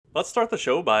Let's start the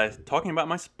show by talking about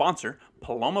my sponsor,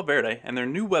 Paloma Verde, and their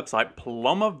new website,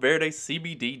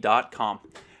 palomaverdecbd.com.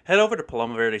 Head over to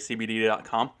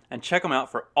palomaverdecbd.com and check them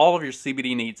out for all of your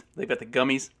CBD needs. They've got the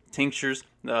gummies, tinctures,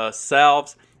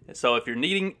 salves. So if you're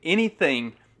needing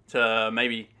anything to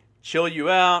maybe chill you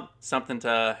out, something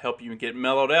to help you get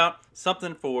mellowed out,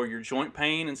 something for your joint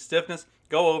pain and stiffness,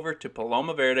 go over to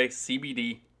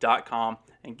palomaverdecbd.com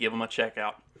and give them a check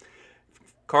out.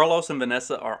 Carlos and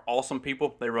Vanessa are awesome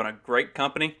people. They run a great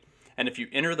company. And if you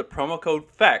enter the promo code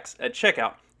FACTS at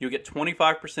checkout, you'll get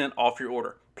 25% off your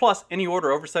order. Plus, any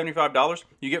order over $75,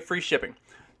 you get free shipping.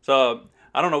 So,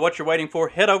 I don't know what you're waiting for.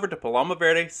 Head over to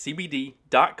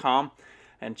palomaverdecbd.com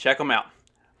and check them out.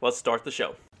 Let's start the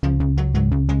show.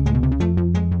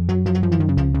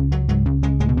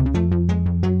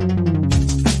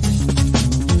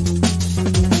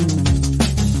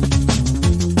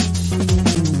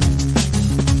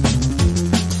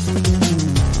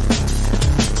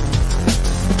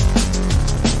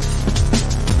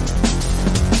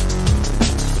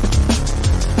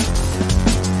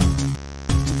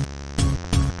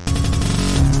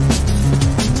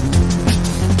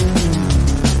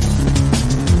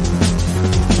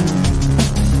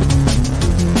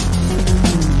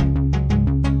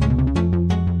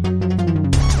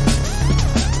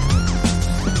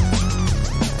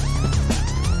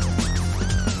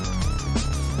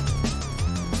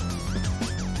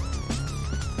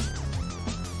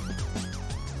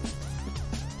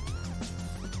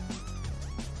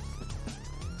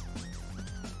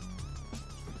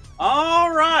 All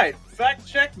right, fact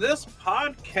check this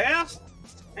podcast.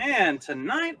 And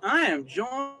tonight I am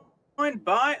joined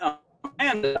by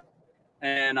Amanda.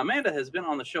 And Amanda has been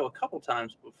on the show a couple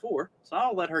times before, so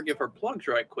I'll let her give her plugs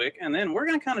right quick. And then we're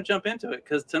going to kind of jump into it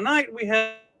because tonight we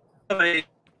have a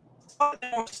slightly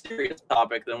more serious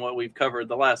topic than what we've covered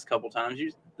the last couple times.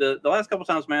 The last couple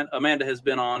times Amanda has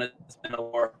been on, it's been a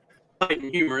more light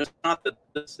and humorous. Not that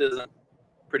this isn't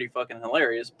pretty fucking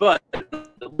hilarious, but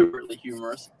deliberately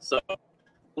humorous. So a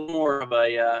little more of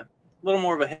a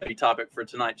heavy topic for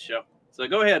tonight's show. So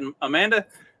go ahead, Amanda,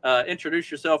 introduce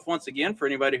yourself once again for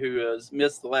anybody who has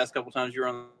missed the last couple times you were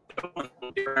on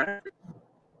the show.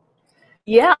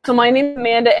 Yeah, so my name is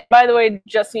Amanda. By the way,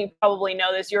 Justin, you probably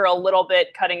know this. You're a little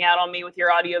bit cutting out on me with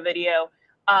your audio video.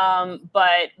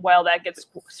 But while that gets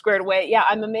squared away, yeah,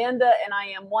 I'm Amanda, and I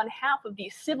am one half of the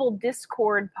Civil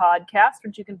Discord podcast,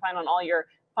 which you can find on all your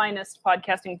finest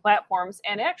podcasting platforms.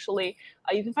 And actually,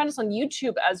 you can find us on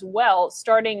YouTube as well.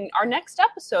 Starting our next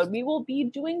episode, we will be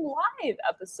doing live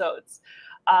episodes.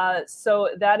 So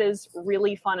that is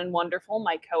really fun and wonderful.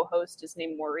 My co-host is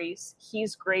named Maurice.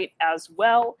 He's great as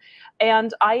well.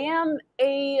 And I am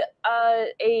a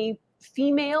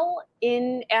female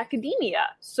in academia,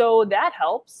 so that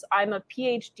helps. I'm a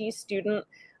PhD student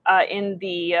in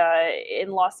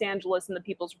Los Angeles in the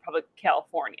People's Republic of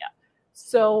California.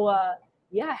 So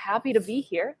yeah, happy to be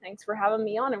here. Thanks for having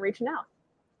me on and reaching out.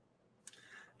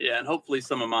 Yeah, and hopefully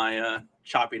some of my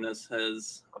choppiness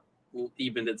has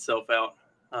evened itself out.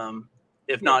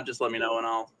 If not, just let me know and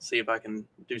I'll see if I can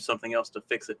do something else to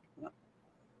fix it.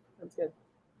 That's good.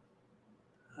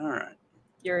 All right.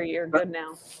 You're good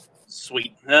now.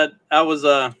 Sweet. I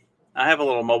have a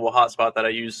little mobile hotspot that I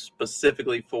use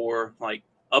specifically for like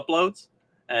uploads,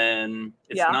 and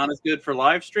it's not as good for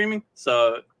live streaming.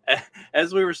 So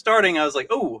as we were starting, I was like,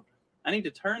 "Oh, I need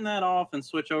to turn that off and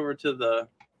switch over to the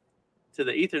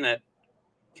Ethernet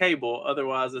cable.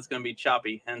 Otherwise, it's going to be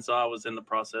choppy." And so I was in the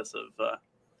process of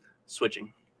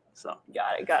switching. So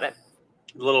got it.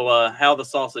 A little how the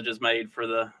sausage is made for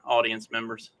the audience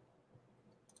members.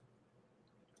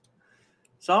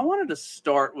 So I wanted to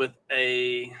start with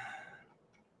a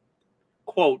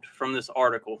quote from this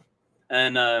article.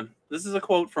 And this is a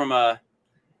quote from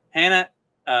Hannah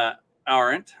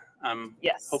Arendt.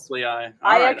 Yes. Hopefully I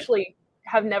actually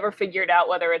have never figured out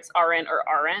whether it's Arendt or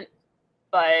Arendt.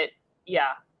 But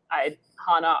yeah,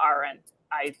 Hannah Arendt,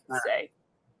 I say.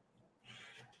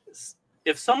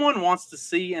 If someone wants to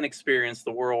see and experience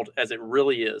the world as it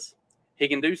really is, he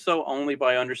can do so only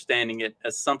by understanding it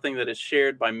as something that is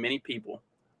shared by many people,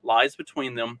 lies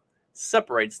between them,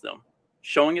 separates them,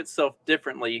 showing itself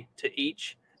differently to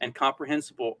each and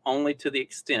comprehensible only to the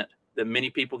extent that many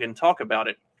people can talk about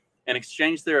it and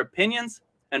exchange their opinions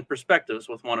and perspectives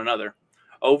with one another,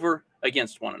 over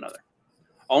against one another.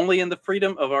 Only in the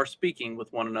freedom of our speaking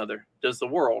with one another does the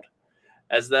world,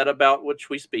 as that about which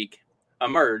we speak,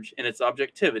 emerge in its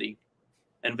objectivity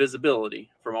and visibility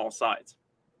from all sides.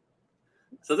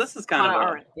 So this is kind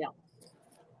of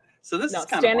So this is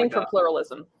kind standing of like for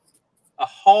pluralism. A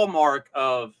hallmark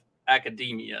of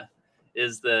academia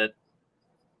is that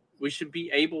we should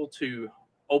be able to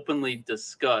openly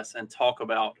discuss and talk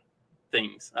about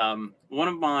things. One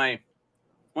of my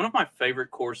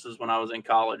favorite courses when I was in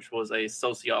college was a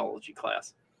sociology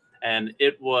class, and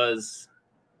it was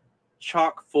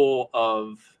chock full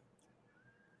of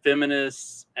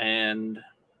feminists and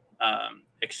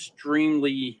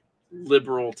extremely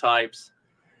liberal types,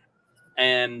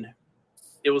 and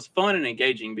it was fun and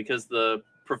engaging because the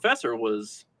professor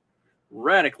was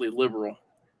radically liberal,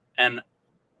 and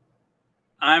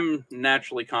I'm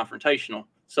naturally confrontational.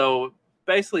 So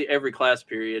basically every class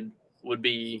period would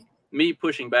be me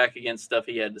pushing back against stuff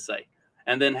he had to say,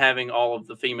 and then having all of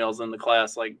the females in the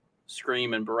class like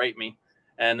scream and berate me,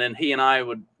 and then he and I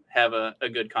would have a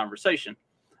good conversation.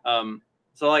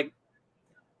 So like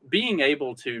being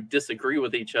able to disagree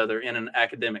with each other in an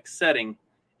academic setting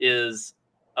is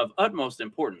of utmost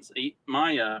importance.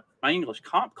 My English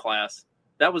comp class,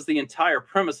 that was the entire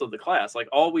premise of the class. Like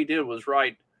all we did was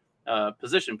write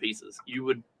position pieces. You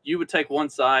would take one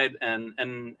side,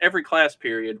 and every class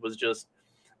period was just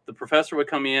the professor would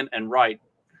come in and write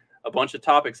a bunch of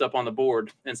topics up on the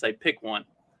board and say pick one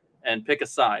and pick a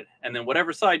side, and then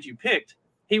whatever side you picked,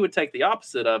 he would take the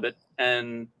opposite of it,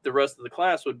 and the rest of the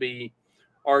class would be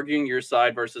arguing your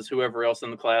side versus whoever else in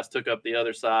the class took up the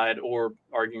other side, or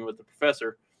arguing with the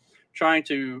professor, trying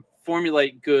to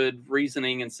formulate good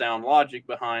reasoning and sound logic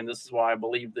behind this is why I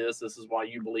believe this is why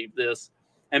you believe this,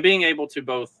 and being able to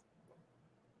both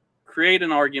create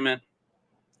an argument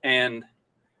and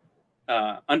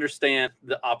understand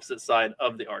the opposite side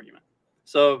of the argument.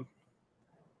 So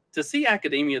to see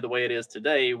academia the way it is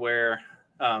today, where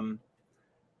are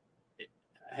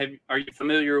you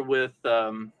familiar with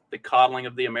The Coddling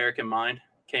of the American Mind?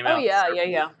 Came out. Oh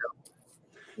yeah.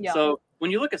 So when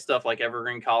you look at stuff like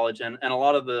Evergreen College and a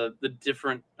lot of the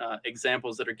different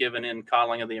examples that are given in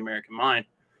Coddling of the American Mind,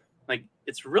 like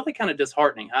it's really kind of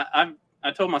disheartening. I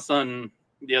told my son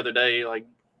the other day, like,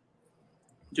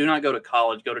 do not go to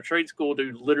college, go to trade school,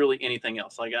 do literally anything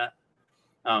else. Like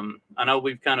I know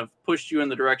we've kind of pushed you in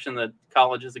the direction that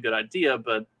college is a good idea,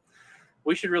 but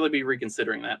we should really be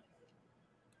reconsidering that.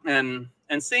 And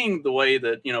seeing the way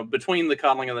that, you know, between The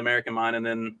Coddling of the American Mind and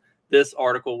then this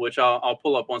article, which I'll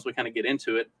pull up once we kind of get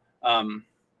into it,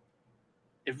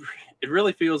 it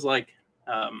really feels like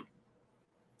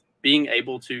being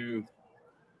able to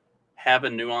have a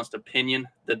nuanced opinion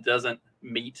that doesn't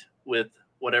meet with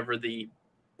whatever the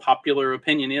popular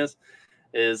opinion is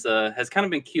has kind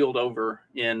of been keeled over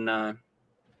in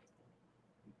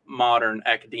modern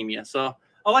academia. So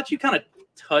I'll let you kind of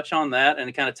touch on that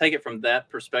and kind of take it from that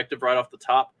perspective right off the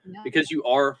top, because you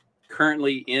are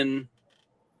currently in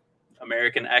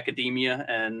American academia,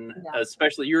 and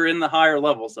especially you're in the higher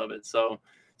levels of it. So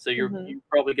you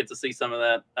probably get to see some of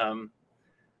that.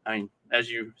 I mean, as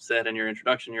you said in your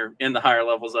introduction, you're in the higher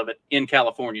levels of it in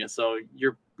California. So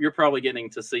you're probably getting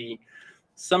to see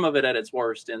some of it at its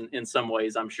worst in some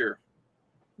ways, I'm sure.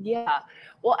 Yeah.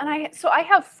 Well, and I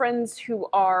have friends who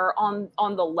are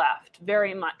on the left,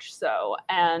 very much so,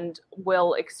 and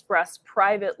will express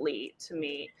privately to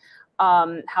me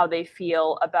how they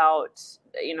feel about,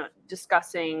 you know,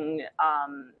 discussing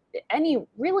any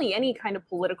kind of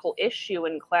political issue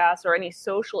in class or any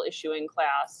social issue in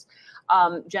class,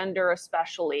 gender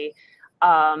especially.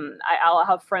 I'll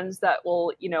have friends that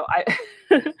will, you know,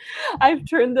 I've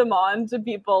turned them on to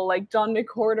people like John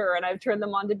McWhorter, and I've turned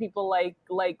them on to people like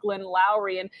Glenn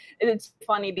Lowry, and it's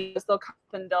funny because they'll come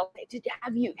and they'll say,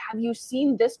 have you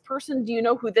seen this person? Do you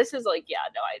know who this is? Like, yeah,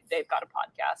 no, they've got a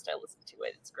podcast. I listen to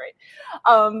it. It's great.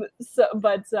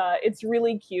 But it's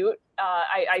really cute.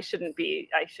 I shouldn't be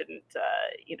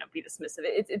dismissive.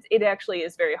 It actually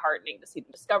is very heartening to see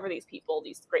them discover these people,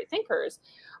 these great thinkers,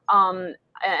 and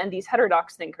these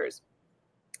heterodox thinkers.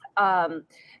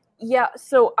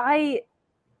 So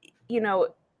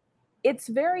it's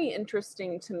very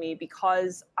interesting to me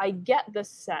because I get the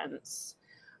sense,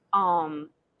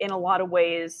 in a lot of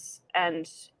ways, and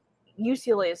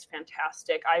UCLA is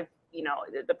fantastic.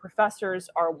 The professors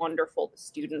are wonderful. The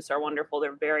students are wonderful.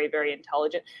 They're very, very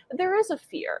intelligent. But there is a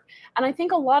fear. And I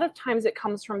think a lot of times it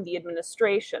comes from the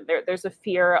administration. There's a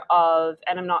fear of,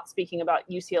 and I'm not speaking about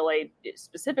UCLA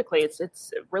specifically,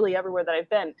 it's really everywhere that I've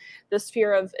been, this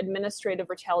fear of administrative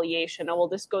retaliation. Oh, well,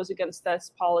 this goes against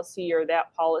this policy or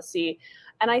that policy.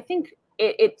 And I think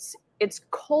it's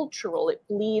cultural. It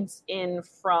bleeds in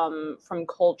from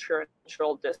culture and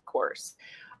cultural discourse.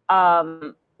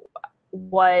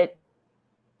 What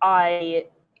I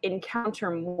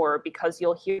encounter more, because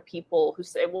you'll hear people who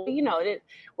say, well,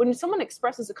 when someone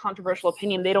expresses a controversial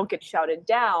opinion, they don't get shouted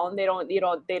down. They don't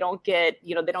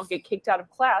get kicked out of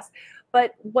class.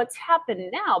 But what's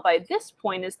happened now by this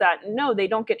point is that no, they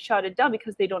don't get shouted down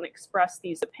because they don't express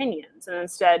these opinions. And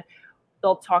instead,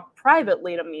 they'll talk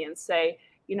privately to me and say,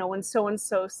 you know, when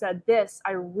so-and-so said this,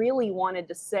 I really wanted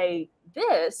to say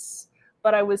this,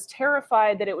 but I was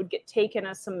terrified that it would get taken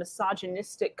as some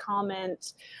misogynistic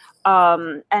comment.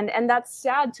 And that's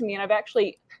sad to me. And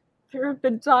there have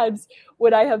been times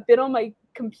when I have been on my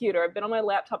computer, I've been on my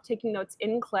laptop taking notes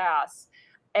in class,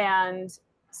 and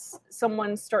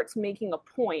someone starts making a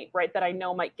point, right, that I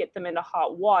know might get them into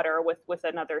hot water with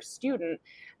another student.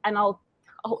 And I'll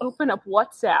open up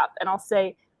WhatsApp and I'll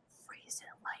say, phrase it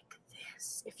like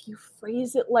this. If you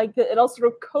phrase it like that, and I'll sort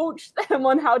of coach them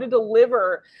on how to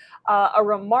deliver a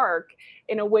remark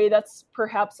in a way that's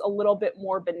perhaps a little bit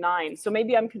more benign. So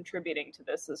maybe I'm contributing to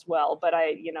this as well, but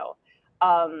I've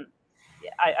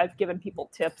given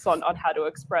people tips on how to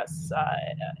express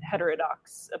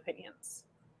heterodox opinions.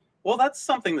 Well, that's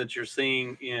something that you're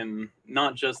seeing in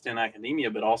not just in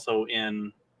academia, but also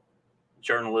in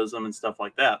journalism and stuff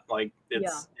like that. Like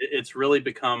it's really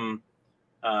become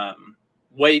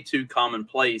way too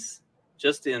commonplace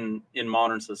just in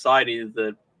modern society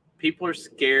that people are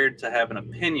scared to have an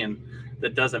opinion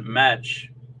that doesn't match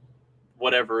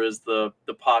whatever is the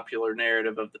popular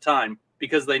narrative of the time,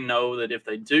 because they know that if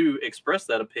they do express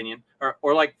that opinion,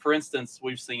 or like, for instance,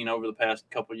 we've seen over the past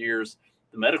couple of years,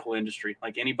 the medical industry,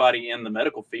 like anybody in the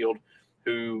medical field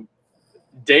who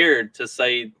dared to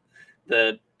say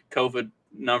that COVID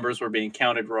numbers were being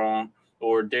counted wrong,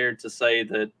 or dared to say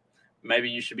that maybe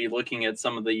you should be looking at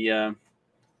some of the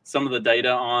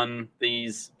data on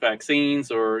these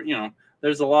vaccines, or, you know,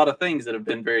 there's a lot of things that have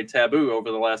been very taboo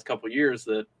over the last couple of years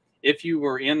that if you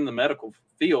were in the medical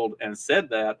field and said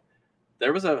that,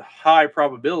 there was a high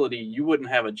probability you wouldn't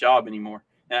have a job anymore.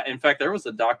 In fact, there was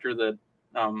a doctor that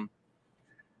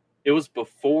it was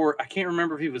before, I can't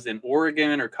remember if he was in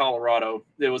Oregon or Colorado.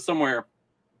 It was somewhere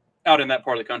out in that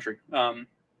part of the country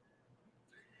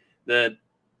that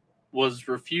was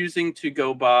refusing to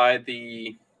go by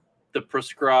the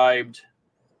prescribed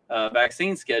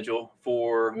vaccine schedule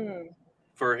for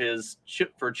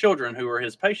children who were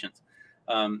his patients.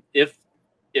 If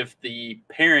the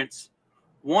parents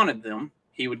wanted them,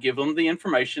 he would give them the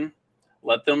information,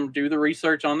 let them do the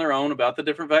research on their own about the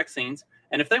different vaccines,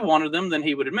 and if they wanted them, then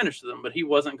he would administer them. But he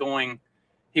wasn't going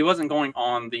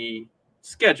on the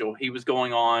schedule. He was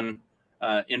going on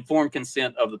informed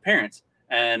consent of the parents,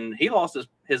 and he lost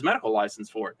his medical license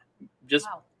for it, just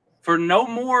for no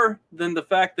more than the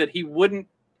fact that he wouldn't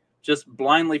just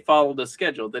blindly follow the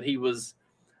schedule, that he was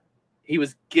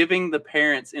giving the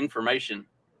parents information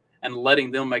and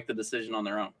letting them make the decision on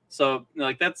their own. So,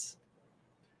 like, that's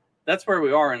where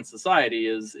we are in society,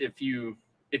 is if you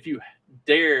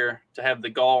dare to have the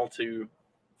gall to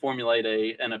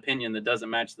formulate an opinion that doesn't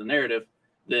match the narrative,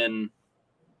 then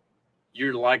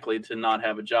you're likely to not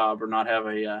have a job or not have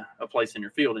a place in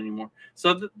your field anymore.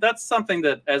 So that's something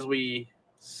that, as we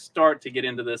start to get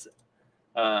into this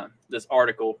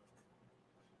article,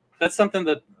 that's something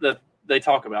that they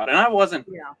talk about. And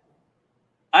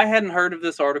I hadn't heard of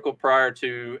this article prior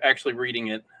to actually reading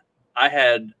it. I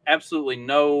had absolutely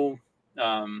no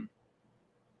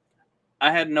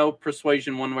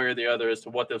persuasion one way or the other as to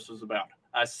what this was about.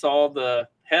 I saw the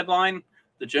headline,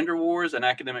 "The Gender Wars and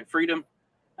Academic Freedom,"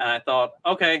 and I thought,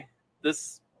 okay,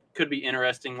 this could be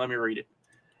interesting. Let me read it.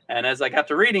 And as I got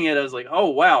to reading it, I was like, oh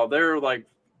wow, they're like,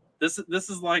 this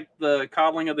is like the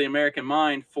coddling of the American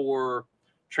mind for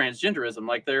transgenderism.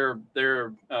 Like they're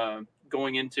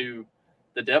going into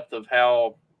the depth of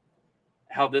how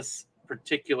this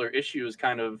particular issue is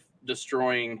kind of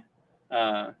destroying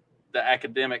the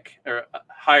academic or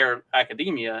higher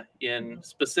academia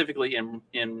specifically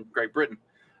in Great Britain.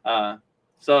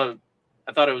 So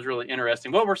I thought it was really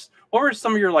interesting. What were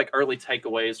some of your like early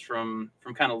takeaways from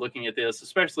kind of looking at this,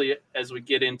 especially as we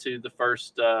get into the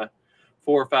first 4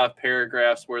 or 5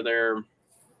 paragraphs where they're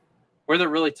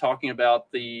really talking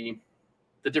about the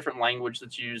different language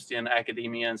that's used in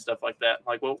academia and stuff like that?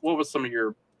 Like, what was some of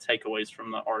your takeaways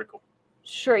from the article?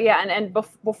 Sure, yeah, and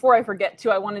before I forget too,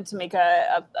 I wanted to make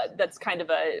a that's kind of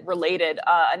a related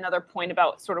another point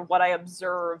about sort of what I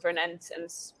observe and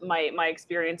my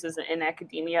experiences in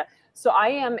academia. So I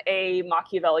am a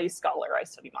Machiavelli scholar. I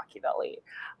study Machiavelli,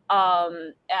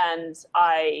 and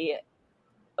I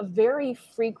very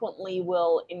frequently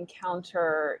will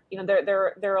encounter, you know,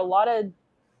 there are a lot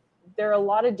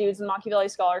of dudes in Machiavelli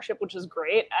scholarship, which is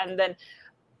great, and then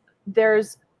there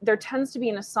tends to be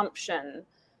an assumption,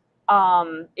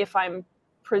 if I'm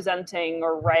presenting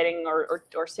or writing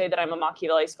or say that I'm a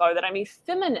Machiavelli scholar, that I'm a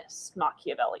feminist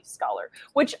Machiavelli scholar,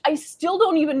 which I still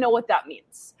don't even know what that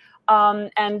means.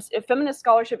 And if feminist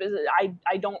scholarship is,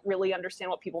 I don't really understand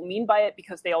what people mean by it,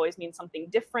 because they always mean something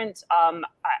different. I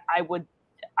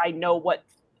know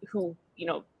who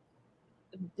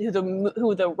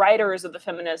the writers of the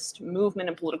feminist movement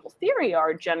and political theory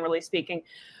are, generally speaking,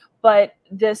 but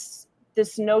this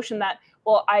notion that,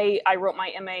 well, I wrote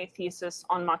my MA thesis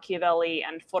on Machiavelli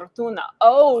and Fortuna.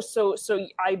 Oh, so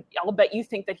I'll bet you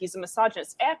think that he's a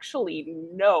misogynist. Actually,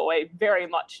 no, I very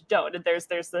much don't.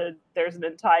 There's an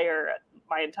entire,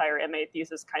 my entire MA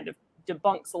thesis kind of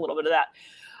debunks a little bit of that.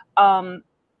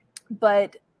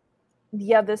 But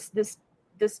yeah, this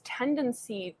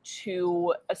tendency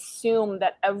to assume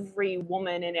that every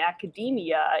woman in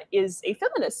academia is a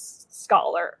feminist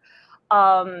scholar.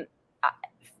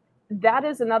 That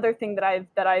is another thing that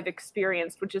I've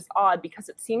experienced, which is odd, because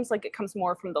it seems like it comes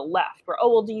more from the left, where,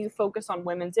 oh, well, do you focus on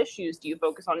women's issues? Do you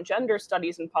focus on gender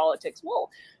studies and politics? Well,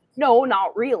 no,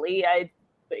 not really.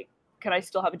 Can I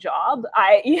still have a job?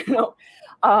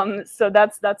 So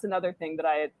that's another thing that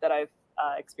I've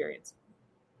experienced.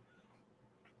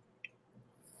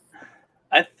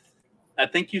 I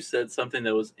think you said something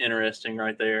that was interesting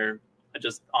right there,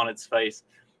 just on its face,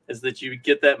 is that you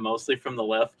get that mostly from the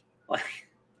left. Like,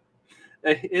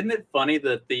 isn't it funny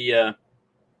that the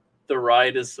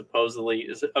right is supposedly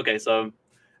okay? So,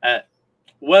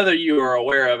 whether you are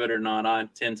aware of it or not, I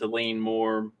tend to lean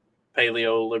more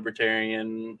paleo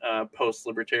libertarian, post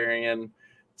libertarian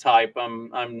type.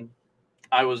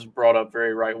 I was brought up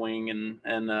very right wing,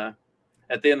 and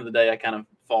at the end of the day, I kind of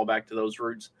fall back to those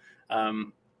roots.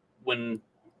 When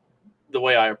the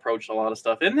way I approach a lot of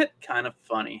stuff, isn't it kind of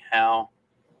funny how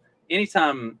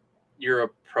anytime you're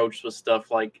approached with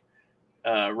stuff like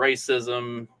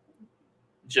racism,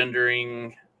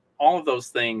 gendering, all of those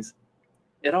things,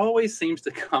 it always seems to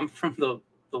come from the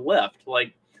left.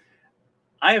 Like,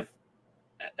 I've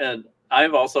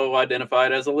also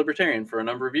identified as a libertarian for a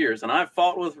number of years, and I've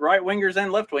fought with right wingers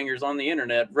and left wingers on the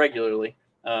internet regularly,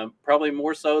 probably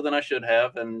more so than I should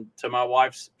have, and to my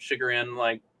wife's chagrin,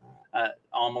 like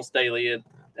almost daily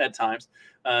at times.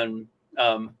 I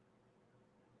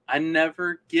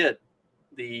never get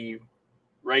the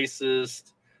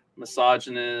racist,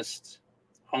 misogynist,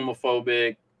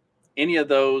 homophobic, any of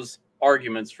those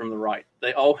arguments from the right.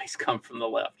 They always come from the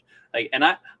left. Like, and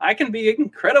I can be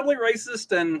incredibly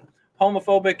racist and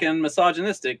homophobic and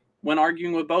misogynistic when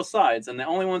arguing with both sides, and the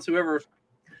only ones who ever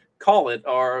call it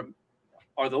are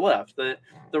the left.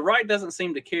 The right doesn't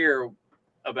seem to care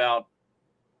about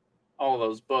all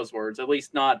those buzzwords, at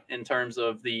least not in terms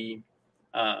of the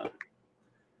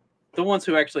ones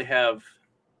who actually have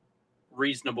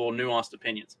reasonable, nuanced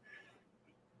opinions.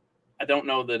 I don't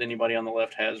know that anybody on the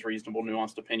left has reasonable,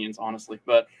 nuanced opinions, honestly,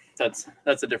 but that's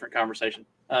a different conversation.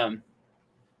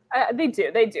 They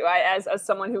do. As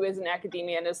someone who is in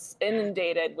academia and is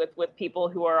inundated with people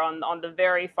who are on the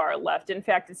very far left. In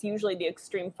fact, it's usually the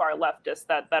extreme far leftists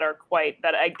that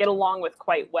I get along with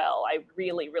quite well. I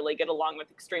really, really get along with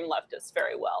extreme leftists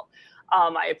very well.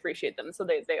 I appreciate them, so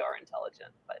they are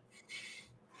intelligent. But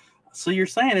so you're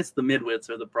saying it's the midwits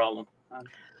are the problem?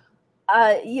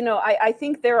 I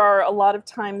think there are a lot of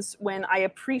times when I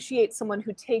appreciate someone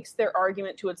who takes their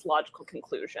argument to its logical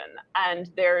conclusion, and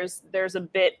there's a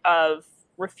bit of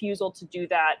refusal to do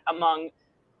that among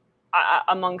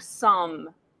some.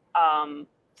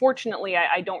 Fortunately,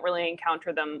 I don't really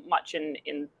encounter them much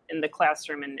in the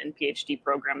classroom and in PhD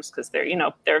programs, because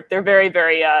they're very,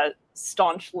 very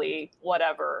staunchly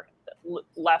whatever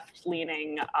left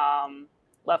leaning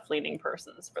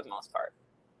persons for the most part.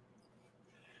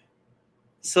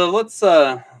 So let's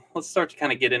start to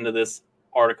kind of get into this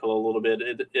article a little bit.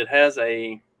 It has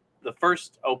the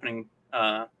first opening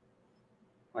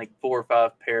like 4 or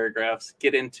 5 paragraphs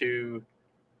get into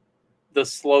the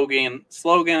slogan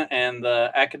and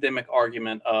the academic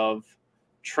argument of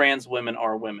trans women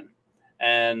are women.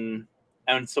 And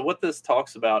so what this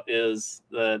talks about is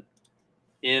that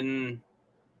in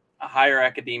higher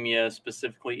academia,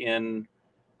 specifically in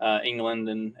England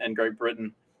and Great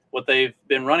Britain, what they've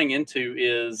been running into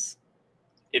is,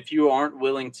 if you aren't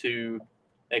willing to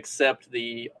accept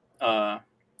that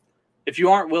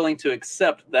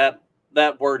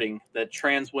wording, that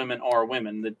trans women are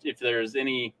women, that if there's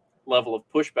any level of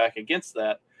pushback against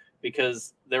that,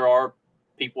 because there are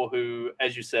people who,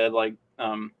 as you said, like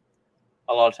a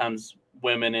lot of times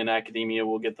women in academia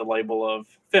will get the label of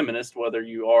feminist, whether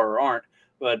you are or aren't.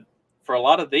 But for a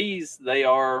lot of these, they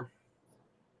are,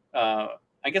 I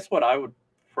guess what I would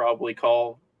probably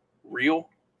call real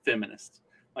feminists.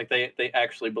 Like they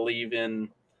actually believe in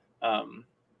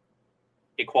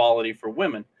equality for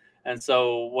women. And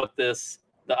so what the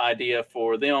idea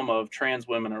for them of trans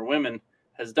women are women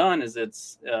has done is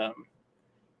it's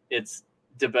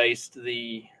debased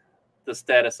the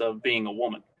status of being a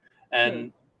woman,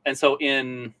 and so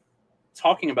in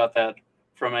talking about that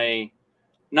from a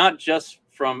not just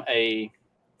from a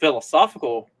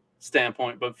philosophical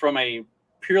standpoint, but from a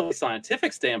purely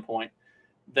scientific standpoint,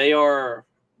 they're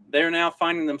now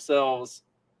finding themselves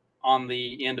on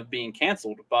the end of being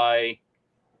canceled by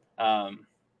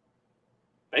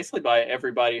basically by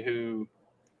everybody who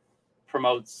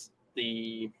promotes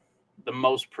the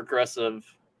most progressive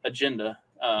agenda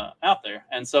out there.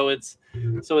 And so it's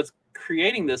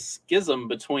creating this schism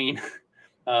between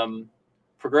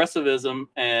progressivism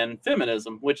and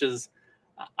feminism, which is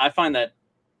I find that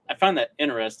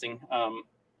interesting,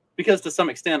 because to some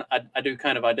extent I do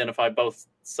kind of identify both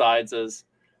sides as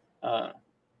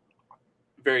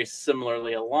very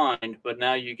similarly aligned, but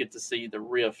now you get to see the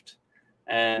rift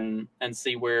and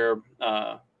see where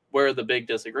the big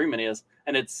disagreement is,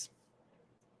 and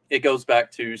it goes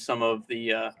back to some of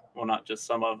the well, not just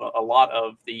some of, a lot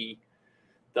of the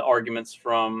arguments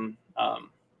from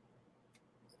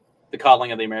the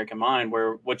Coddling of the American Mind,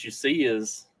 where what you see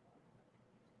is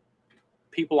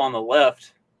people on the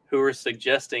left who are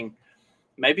suggesting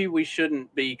maybe we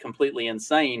shouldn't be completely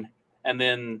insane, and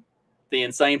then the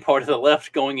insane part of the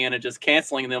left going in and just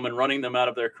canceling them and running them out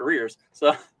of their careers.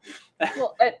 So,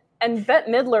 well, and Bette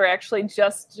Midler actually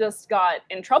just got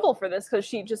in trouble for this, because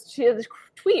she had this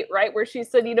tweet, right, where she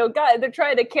said, God, they're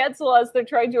trying to cancel us, they're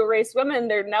trying to erase women.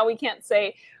 Now we can't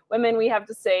say women, we have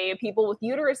to say people with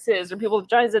uteruses or people with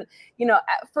vaginas. And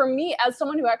for me, as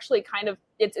someone who actually kind of,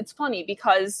 it's funny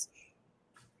because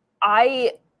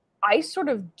I sort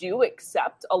of do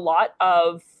accept a lot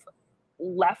of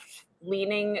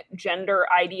left-leaning gender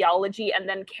ideology and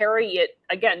then carry it,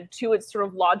 again, to its sort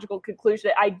of logical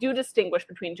conclusion. I do distinguish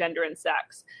between gender and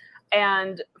sex.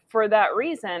 And for that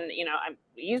reason,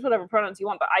 use whatever pronouns you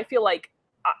want, but I feel like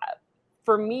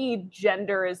for me,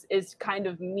 gender is kind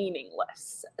of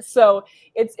meaningless. So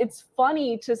it's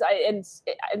funny to,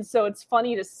 and so it's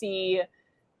funny to see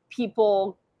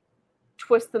people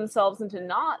twist themselves into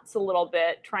knots a little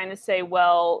bit, trying to say,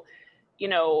 well,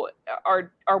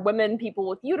 are women people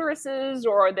with uteruses,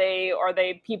 or are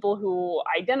they people who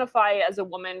identify as a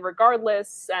woman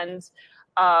regardless? And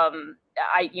I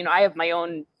have my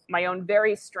own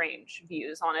very strange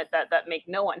views on it that make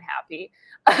no one happy.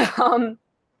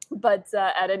 But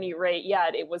at any rate,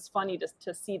 yeah, it was funny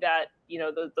to see that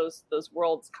those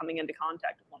worlds coming into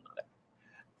contact with one another.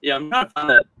 Yeah, I'm trying to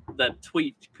find that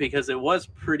tweet, because it was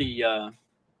pretty. I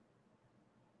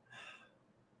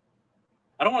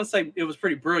don't want to say it was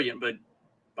pretty brilliant, but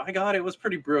by God, it was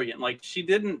pretty brilliant. Like she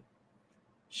didn't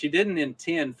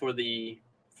intend for the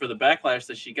backlash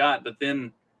that she got, but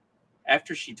then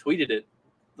after she tweeted it,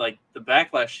 like the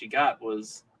backlash she got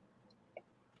was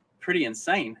pretty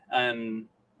insane, and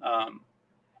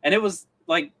it was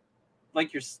like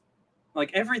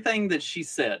everything that she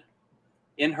said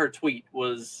in her tweet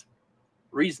was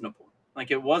reasonable.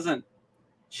 Like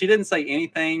she didn't say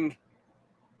anything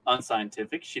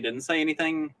unscientific. She didn't say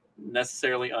anything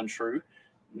necessarily untrue.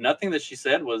 Nothing that she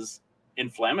said was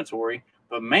inflammatory.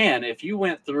 But man, if you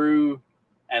went through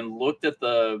and looked at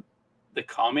the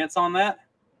comments on that,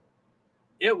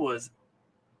 it was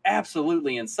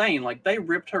absolutely insane. Like they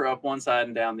ripped her up one side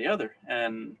and down the other.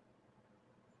 And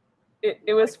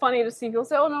it was funny to see people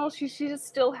say, oh no, she just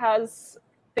still has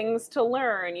things to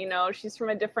learn. She's from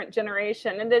a different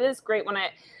generation. And it is great when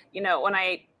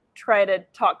I try to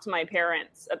talk to my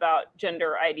parents about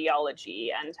gender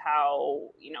ideology and how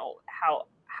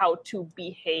to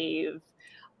behave,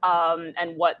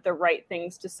 and what the right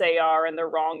things to say are and the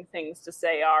wrong things to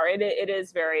say are. It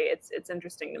is very, it's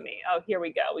interesting to me. Oh, here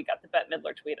we go. We got the Bette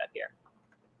Midler tweet up here.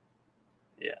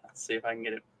 Yeah, let's see if I can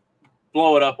get it,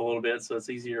 blow it up a little bit so it's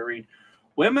easier to read.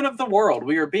 Women of the world,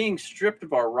 we are being stripped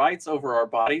of our rights over our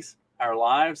bodies, our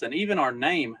lives, and even our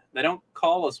name. They don't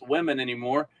call us women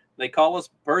anymore. They call us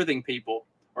birthing people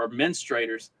or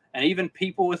menstruators, and even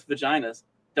people with vaginas.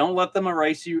 Don't let them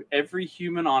erase you. Every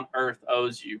human on earth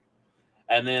owes you.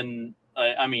 And then,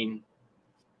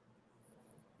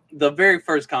 the very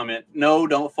first comment, no,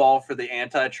 don't fall for the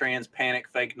anti-trans panic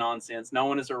fake nonsense. No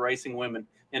one is erasing women.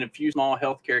 In a few small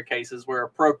healthcare cases where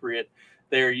appropriate,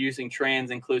 they are using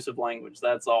trans-inclusive language.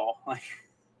 That's all.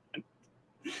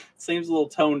 Seems a little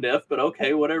tone deaf, but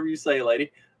okay, whatever you say,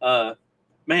 lady.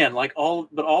 Man, all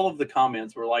of the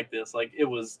comments were like this. Like it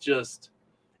was just,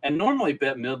 and normally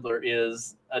Bette Midler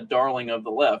is a darling of the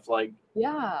left. Like,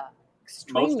 yeah,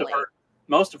 extremely.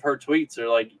 Most of her tweets are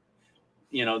like,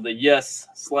 the yes,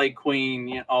 slay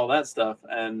queen, all that stuff.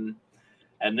 And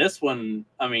this one,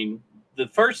 the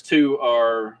first two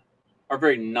are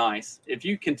very nice. If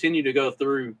you continue to go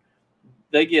through,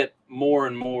 they get more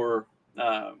and more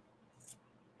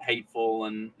hateful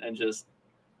and just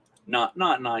not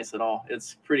nice at all.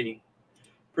 It's pretty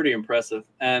impressive.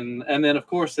 And then of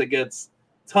course it gets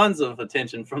tons of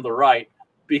attention from the right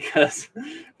because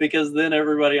then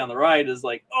everybody on the right is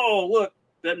like, oh look,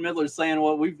 Bette Midler's saying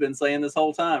what we've been saying this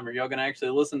whole time. Are y'all gonna actually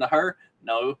listen to her?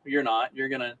 No, you're not. You're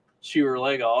gonna chew her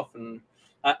leg off. And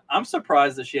I'm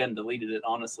surprised that she hadn't deleted it,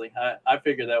 honestly. I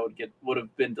figured that would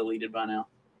have been deleted by now.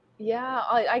 Yeah,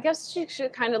 I guess she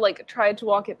should kind of like tried to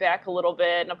walk it back a little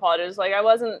bit and apologize. Like, I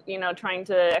wasn't, trying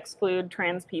to exclude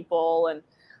trans people. And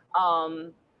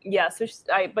yeah, so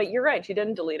but you're right, she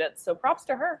didn't delete it. So props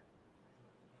to her.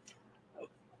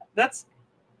 That's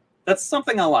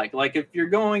something I like. Like, if you're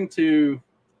going to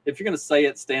say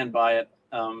it, stand by it.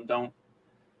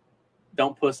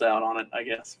 Don't puss out on it, I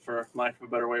guess, for lack of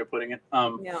a better way of putting it.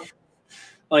 Yeah.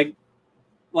 Like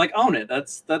own it.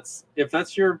 That's if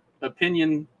that's your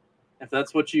opinion, if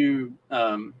that's what you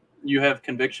have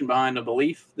conviction behind a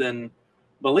belief, then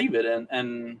believe it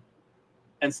and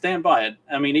stand by it.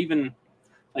 I mean, even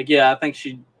like, yeah, I think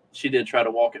she did try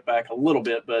to walk it back a little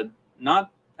bit, but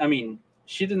not. I mean,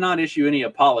 she did not issue any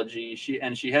apology. She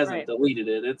hasn't deleted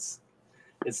it. It's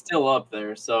still up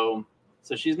there. So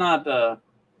she's not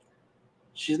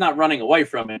running away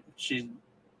from it. She's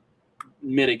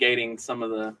mitigating some of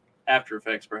the after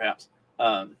effects, perhaps.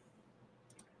 So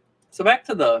back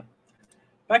to the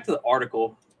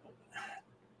article.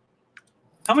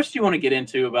 How much do you want to get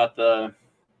into about the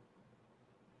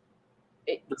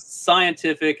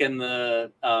scientific and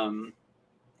the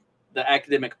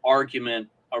academic argument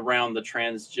around the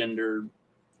transgender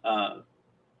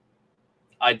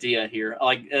idea here?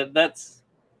 Like, that's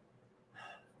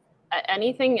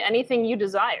anything you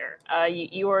desire.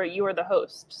 You are the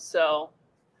host, so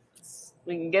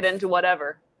we can get into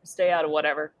whatever. Stay out of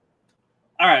whatever.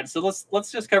 All right, so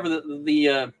let's just cover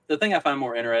the thing I find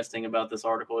more interesting about this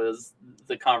article is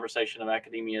the conversation of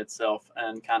academia itself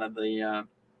and kind of the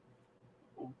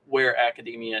where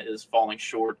academia is falling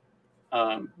short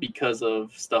because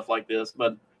of stuff like this.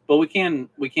 But we can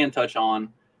touch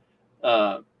on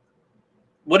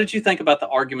what did you think about the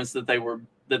arguments that they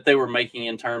were making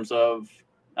in terms of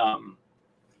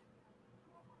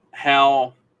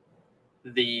how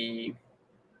the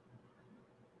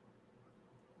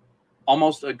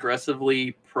almost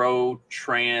aggressively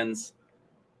pro-trans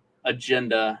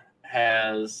agenda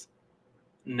has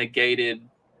negated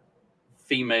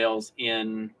females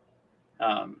in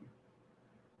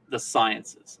the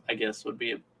sciences, I guess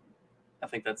I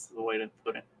think that's the way to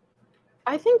put it.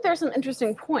 I think there's some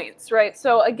interesting points, right?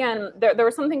 So again, there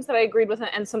were some things that I agreed with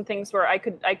and some things where I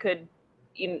could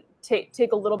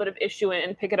take a little bit of issue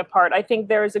and pick it apart. I think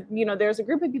there's a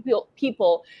group of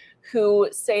people who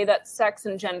say that sex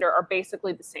and gender are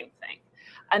basically the same thing.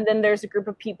 And then there's a group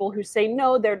of people who say,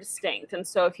 no, they're distinct. And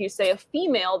so if you say a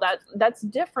female, that's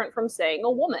different from saying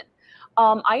a woman.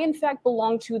 I, in fact,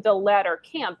 belong to the latter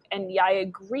camp. And yeah, I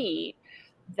agree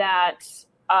that,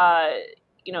 that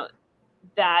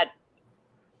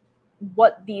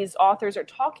what these authors are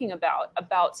talking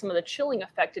about some of the chilling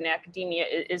effect in academia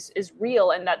is real,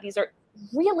 and that these are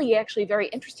really actually very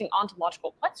interesting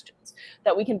ontological questions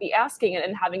that we can be asking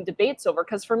and having debates over.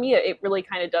 Because for me, it really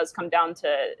kind of does come down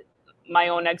to my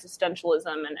own existentialism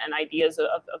and ideas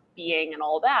of being and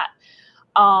all that.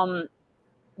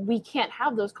 We can't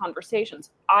have those conversations.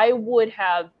 I would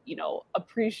have,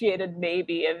 appreciated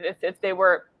maybe if they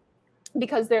were,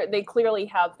 because they clearly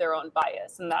have their own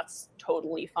bias, and that's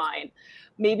totally fine.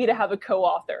 Maybe to have a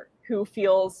co-author who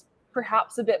feels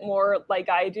perhaps a bit more like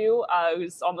I do,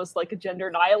 who's almost like a gender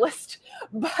nihilist.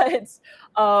 But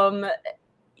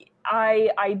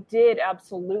I did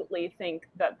absolutely think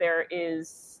that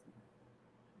there's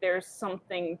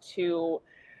something to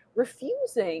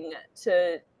refusing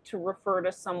to refer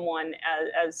to someone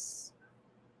as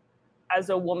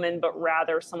a woman, but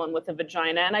rather someone with a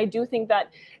vagina. And I do think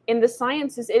that in the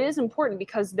sciences, it is important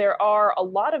because there are a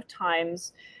lot of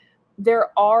times there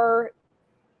are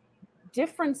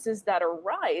differences that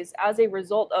arise as a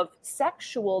result of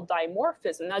sexual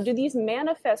dimorphism. Now, do these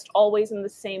manifest always in the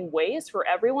same ways for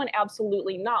everyone?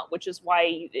 Absolutely not, which is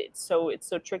why it's so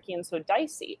tricky and so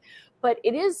dicey. But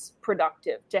it is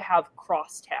productive to have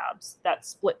crosstabs that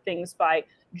split things by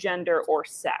gender or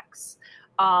sex.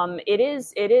 It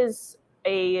is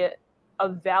a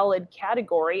valid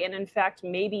category, and in fact,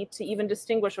 maybe to even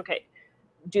distinguish, okay,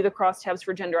 do the crosstabs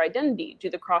for gender identity, do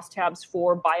the crosstabs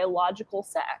for biological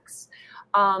sex.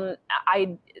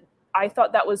 I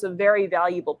thought that was a very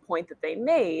valuable point that they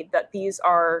made, that these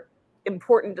are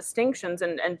important distinctions,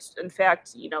 and in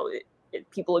fact,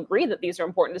 people agree that these are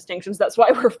important distinctions. That's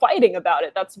why we're fighting about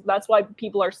it. That's why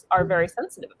people are very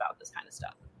sensitive about this kind of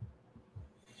stuff.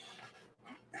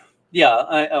 Yeah,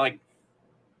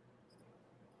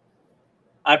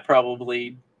 I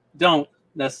probably don't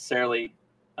necessarily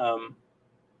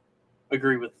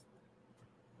agree with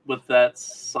that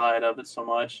side of it so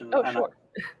much. Sure.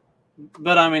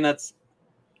 But I mean,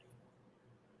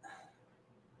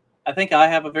 I think I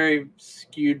have a very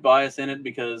skewed bias in it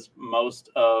because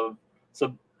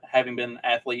having been an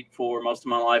athlete for most of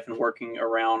my life and working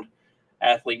around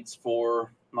athletes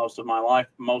for most of my life,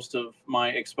 most of my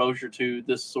exposure to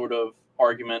this sort of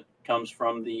argument comes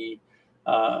from the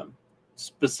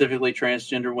specifically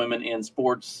transgender women in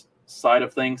sports side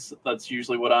of things. That's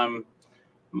usually what I'm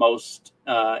most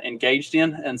engaged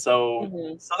in, and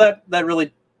so that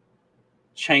really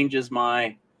changes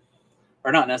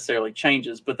or not necessarily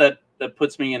changes, but that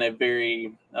puts me in a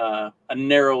very a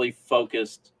narrowly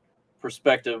focused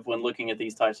perspective when looking at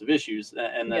these types of issues,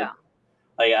 and that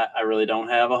I really don't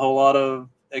have a whole lot of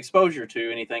exposure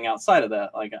to anything outside of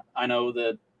that. Like, I know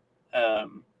that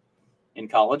in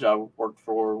college I worked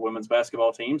for women's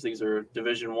basketball teams. These are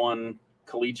Division I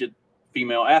collegiate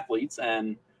female athletes,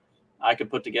 and I could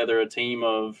put together a team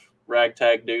of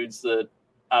ragtag dudes that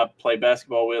I play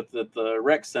basketball with at the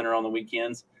rec center on the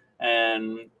weekends,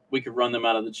 and we could run them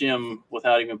out of the gym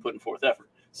without even putting forth effort.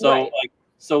 So,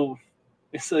 so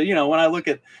when I look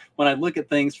at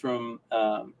things from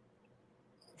a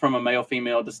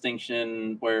male-female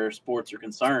distinction where sports are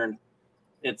concerned,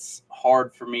 it's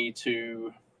hard for me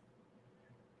to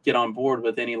get on board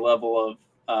with any level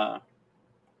of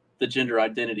the gender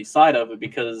identity side of it,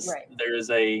 because there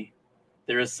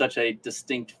is such a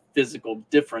distinct physical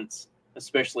difference,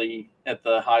 especially at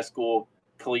the high school,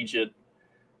 collegiate,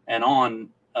 and on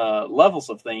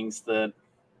levels of things, that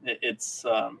it's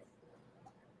I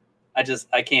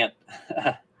can't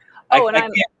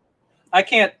I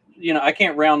can't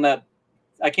round that.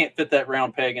 I can't fit that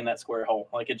round peg in that square hole.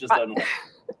 Like, it just doesn't work.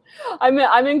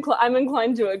 I'm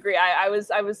inclined to agree. I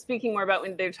was speaking more about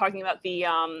when they're talking about the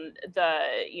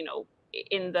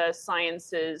in the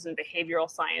sciences and behavioral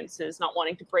sciences, not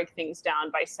wanting to break things down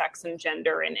by sex and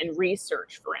gender and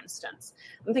research, for instance.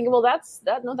 I'm thinking, well, that's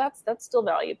still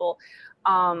valuable.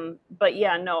 But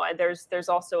yeah, no, there's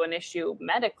also an issue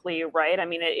medically, right? I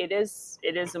mean, it is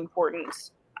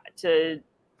important to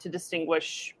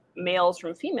distinguish males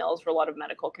from females for a lot of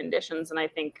medical conditions. And I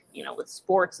think, with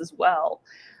sports as well,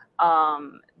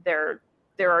 there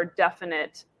are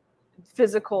definite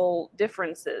physical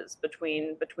differences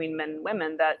between men and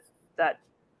women that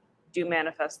do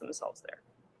manifest themselves there,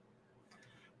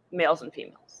 males and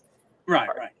females. Right.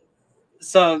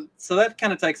 So that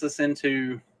kind of takes us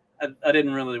into, I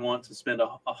didn't really want to spend a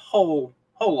whole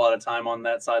lot of time on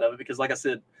that side of it, because, like I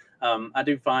said, I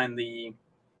do find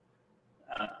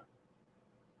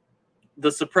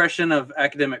the suppression of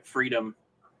academic freedom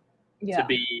to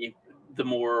be the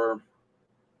more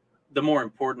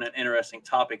important and interesting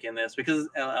topic in this, because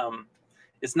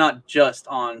it's not just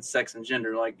on sex and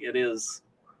gender. Like, it is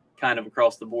kind of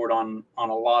across the board on a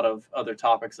lot of other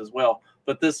topics as well.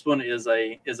 But this one is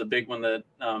a big one that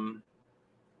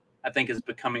I think is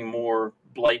becoming more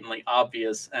blatantly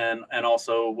obvious, and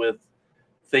also with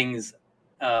things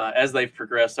as they've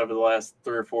progressed over the last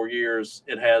 3 or 4 years,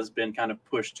 it has been kind of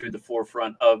pushed to the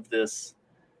forefront of this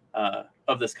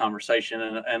conversation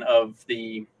and of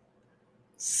the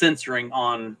censoring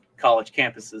on college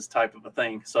campuses type of a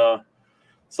thing. So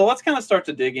let's kind of start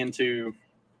to dig into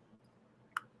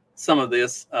some of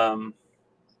this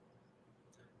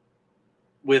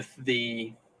with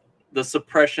the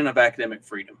suppression of academic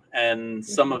freedom and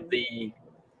some of the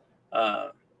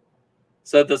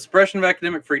so the suppression of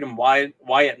academic freedom, why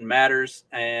it matters,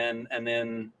 and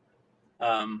then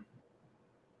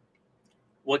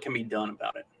what can be done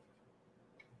about it.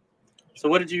 So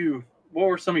what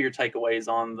were some of your takeaways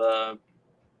on the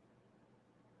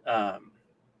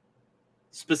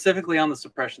specifically on the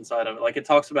suppression side of it? Like, it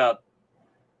talks about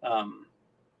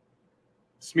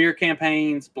smear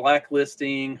campaigns,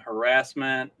 blacklisting,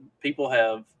 harassment. People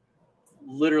have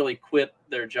literally quit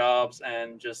their jobs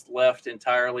and just left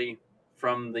entirely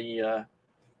from their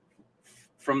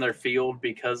field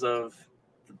because of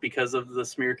the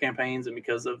smear campaigns and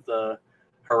because of the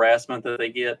harassment that they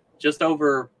get just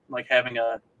over, like, having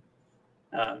a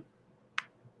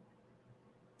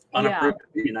unapproved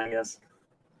opinion, I guess.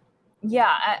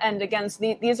 Yeah, and again,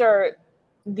 so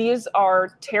these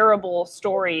are terrible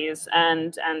stories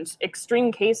and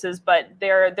extreme cases, but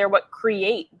they're what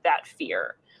create that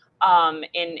fear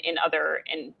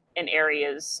in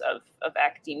areas of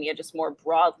academia, just more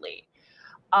broadly.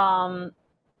 I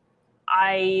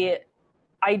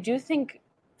I do think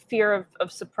fear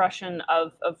of suppression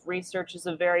of research is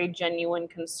a very genuine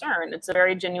concern. It's a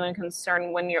very genuine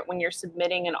concern when you're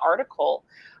submitting an article.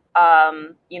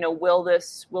 Will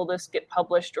this get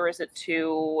published, or is it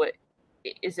too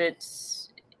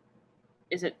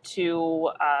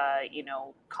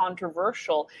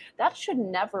controversial? That should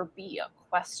never be a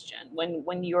question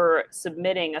when you're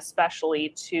submitting, especially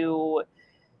to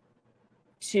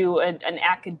an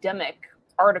academic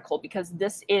article, because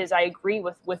this is, I agree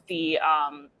with the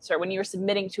when you're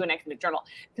submitting to an academic journal,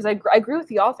 because I agree with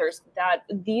the authors that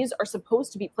these are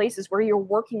supposed to be places where you're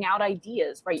working out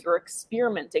ideas, right? You're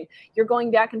experimenting, you're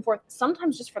going back and forth,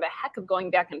 sometimes just for the heck of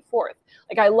going back and forth.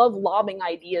 Like, I love lobbing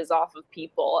ideas off of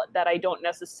people that I don't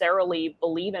necessarily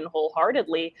believe in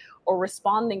wholeheartedly, or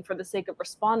responding for the sake of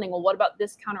responding. Well, what about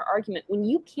this counter argument? When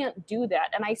you can't do that,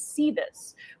 and I see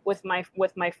this with my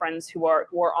friends who are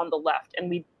on the left, and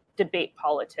we debate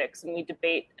politics and we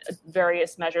debate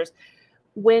various measures,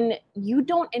 when you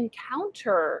don't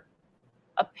encounter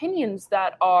opinions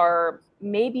that are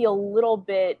maybe a little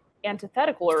bit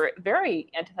antithetical or very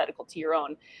antithetical to your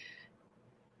own,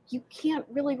 you can't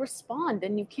really respond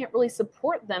and you can't really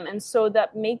support them. And so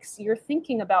that makes your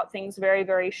thinking about things very,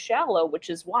 very shallow, which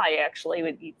is why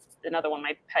actually another one of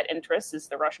my pet interests is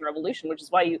the Russian Revolution, which is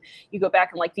why you go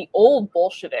back and, like, the old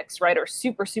Bolsheviks, right, are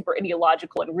super, super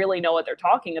ideological and really know what they're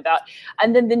talking about.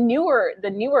 And then the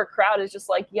newer crowd is just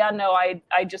like, yeah, no, I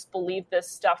just believe this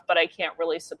stuff, but I can't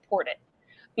really support it,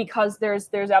 because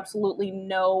there's absolutely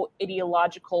no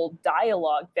ideological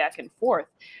dialogue back and forth.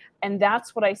 And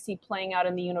that's what I see playing out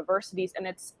in the universities. And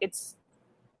it's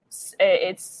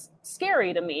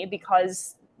scary to me,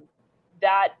 because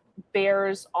that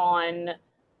bears on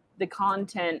the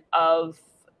content of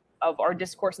our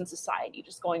discourse in society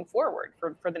just going forward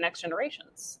for the next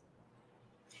generations.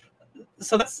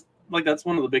 So that's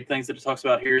one of the big things that it talks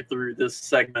about here through this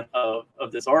segment of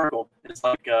this article. It's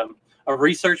like a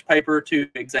research paper to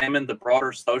examine the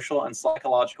broader social and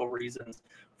psychological reasons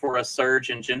for a surge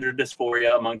in gender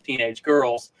dysphoria among teenage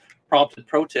girls prompted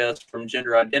protests from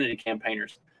gender identity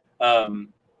campaigners.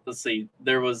 Let's see,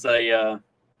 there was a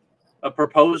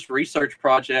proposed research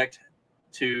project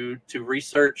to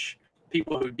research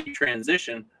people who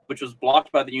detransition, which was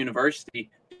blocked by the university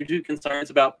due to concerns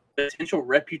about potential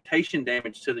reputation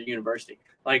damage to the university.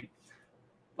 Like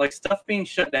stuff being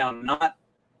shut down, not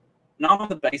on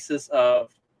the basis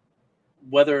of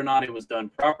whether or not it was done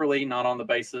properly, not on the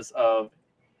basis of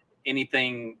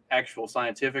anything actual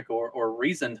scientific or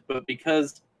reasoned, but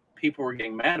because people were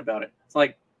getting mad about it. It's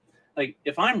like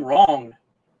if I'm wrong,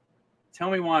 tell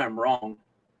me why I'm wrong.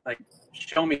 Like,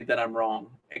 show me that I'm wrong.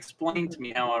 Explain to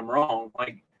me how I'm wrong.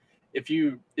 Like, if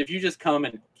you just come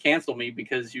and cancel me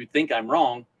because you think I'm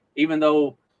wrong, even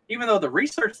though the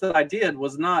research that I did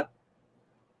was not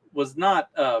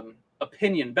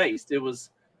opinion based. It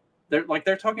was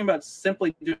they're talking about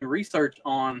simply doing research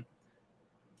on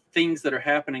things that are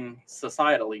happening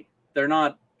societally. They're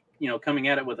not, coming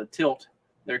at it with a tilt.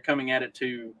 They're coming at it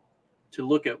to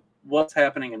look at what's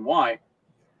happening and why.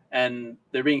 And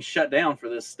they're being shut down for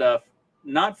this stuff,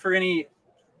 not for any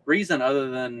reason other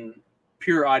than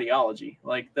pure ideology.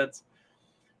 Like, that's,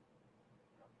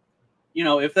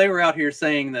 if they were out here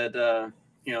saying that, the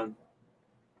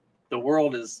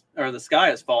world is, or the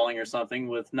sky is falling or something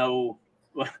with no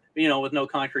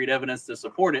concrete evidence to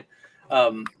support it,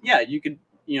 you can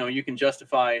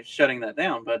justify shutting that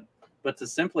down. But to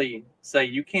simply say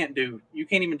you can't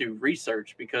even do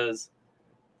research because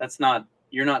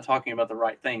you're not talking about the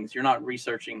right things. You're not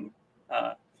researching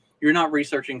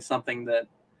something that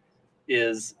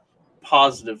is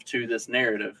positive to this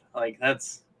narrative. Like,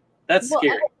 that's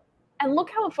scary. And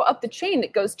look how up the chain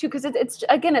it goes too, because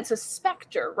it's a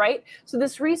specter, right? So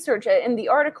this research in the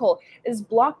article is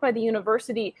blocked by the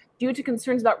university due to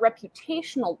concerns about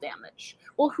reputational damage.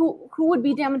 Well, who would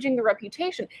be damaging the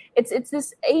reputation? It's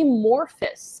this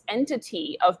amorphous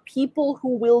entity of people who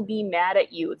will be mad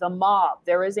at you. The mob.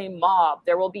 There is a mob.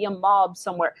 There will be a mob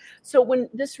somewhere. So when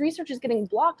this research is getting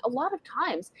blocked, a lot of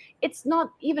times it's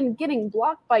not even getting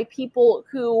blocked by people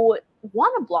who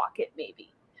want to block it, maybe.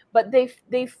 But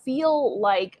they feel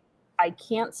like, I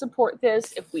can't support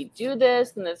this. If we do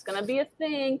this, then there's going to be a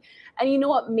thing. And you know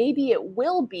what? Maybe it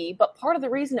will be. But part of the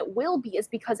reason it will be is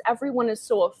because everyone is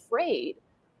so afraid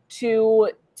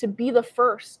to be the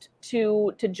first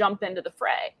to jump into the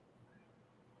fray.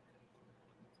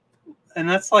 And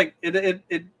that's like it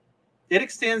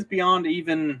extends beyond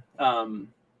even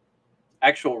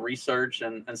actual research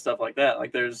and stuff like that.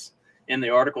 Like, there's, in the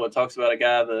article, it talks about a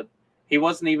guy that he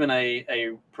wasn't even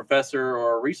a professor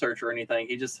or a researcher or anything.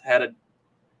 He just had a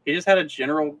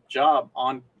general job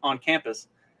on campus,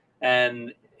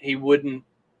 and he wouldn't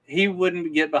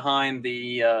get behind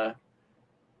the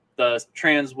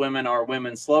trans women are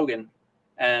women slogan,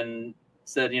 and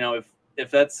said,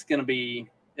 if that's going to be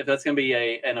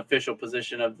an official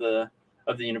position of the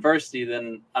university,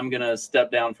 then I'm going to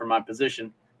step down from my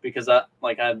position, because I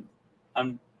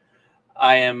am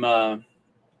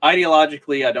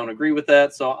ideologically, I don't agree with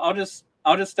that. So I'll just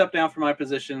step down from my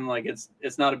position. Like it's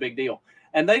not a big deal.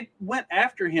 And they went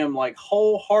after him like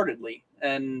wholeheartedly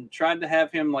and tried to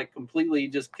have him like completely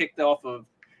just kicked off of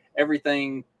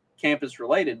everything campus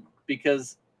related,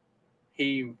 because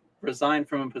he resigned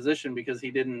from a position because he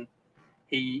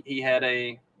had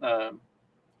an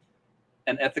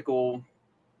ethical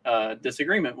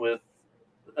disagreement with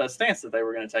a stance that they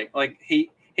were going to take. Like he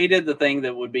did the thing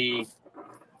that would be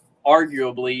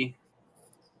arguably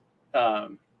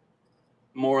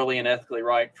morally and ethically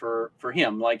right for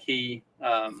him. Like he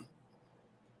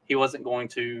wasn't going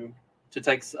to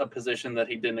take a position that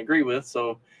he didn't agree with.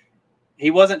 So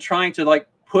he wasn't trying to like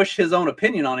push his own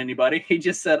opinion on anybody. He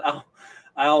just said,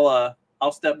 I'll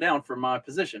step down from my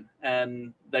position.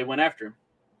 And they went after him.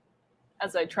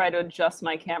 As I try to adjust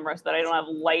my camera so that I don't have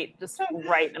light just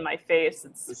right in my face.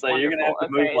 It's so you're gonna have to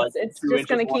move like it's just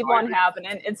gonna keep on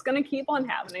happening. It's gonna keep on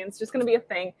happening. It's just gonna be a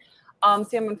thing.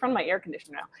 See, I'm in front of my air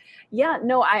conditioner now. Yeah,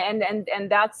 no,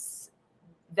 and that's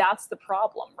the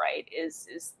problem, right?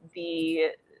 Is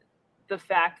the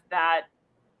fact that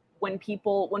when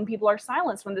people are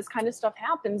silenced, when this kind of stuff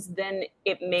happens, then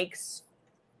it makes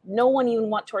no one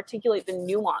even want to articulate the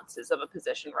nuances of a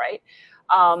position, right?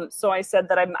 So I said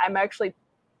that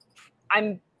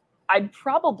I'd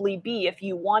probably be, if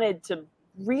you wanted to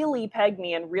really peg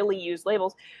me and really use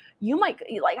labels, you might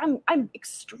like I'm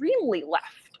extremely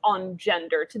left on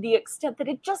gender to the extent that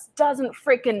it just doesn't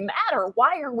freaking matter.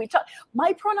 Why are we talking?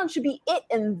 My pronouns should be it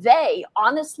and they.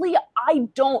 Honestly, I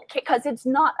don't care, because it's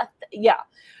not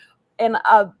and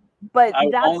but I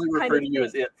that's only refer to you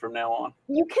as it from now on.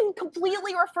 You can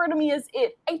completely refer to me as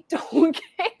it. I don't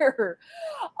care.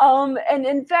 And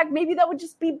in fact, maybe that would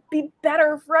just be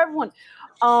better for everyone.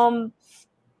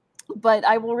 But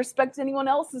I will respect anyone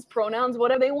else's pronouns,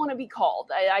 whatever they want to be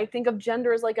called. I think of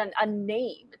gender as like a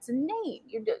name. It's a name.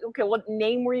 Okay, what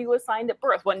name were you assigned at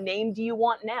birth? What name do you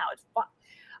want now? It's fine.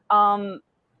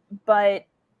 But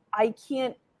I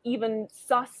can't even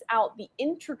suss out the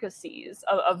intricacies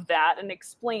of that and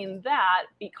explain that,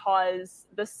 because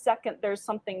the second there's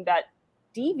something that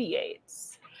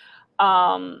deviates,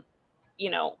 if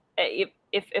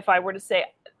I were to say,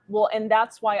 well, and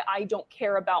that's why I don't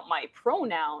care about my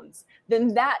pronouns,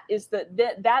 then that is the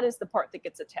part that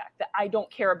gets attacked. That I don't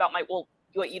care about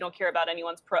what you don't care about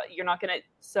anyone's you're not gonna.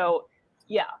 So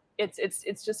yeah,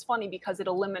 it's just funny because it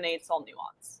eliminates all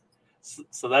nuance.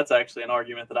 So that's actually an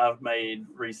argument that I've made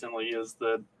recently, is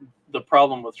the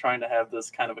problem with trying to have this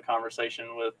kind of a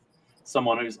conversation with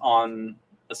someone who's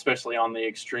especially on the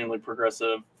extremely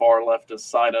progressive far leftist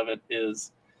side of it,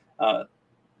 is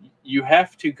you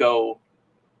have to go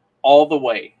all the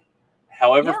way,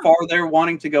 however far they're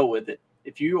wanting to go with it.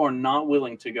 If you are not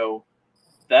willing to go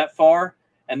that far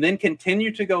and then continue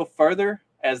to go further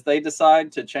as they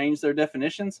decide to change their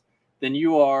definitions, then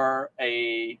you are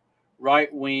a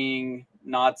right-wing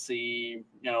Nazi,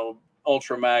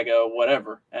 ultra MAGA,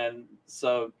 whatever. And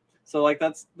so like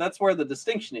that's where the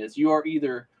distinction is. You are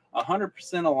either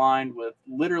 100% aligned with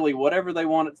literally whatever they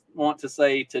want to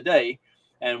say today,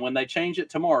 and when they change it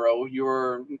tomorrow,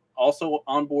 you're also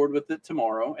on board with it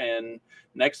tomorrow and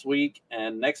next week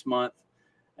and next month,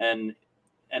 and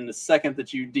the second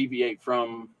that you deviate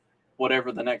from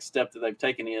whatever the next step that they've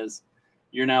taken is,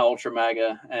 you're now ultra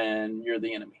MAGA and you're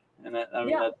the enemy. And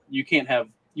that you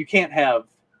can't have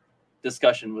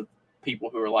discussion with people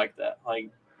who are like that.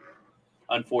 Like,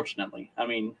 unfortunately,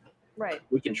 right.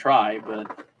 We can try,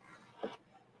 but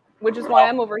which is why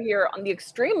I'm over here on the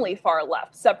extremely far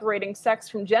left, separating sex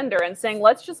from gender and saying,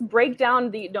 let's just break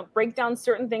down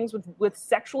certain things with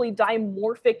sexually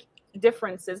dimorphic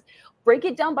differences, break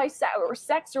it down by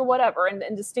sex or whatever,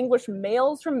 and distinguish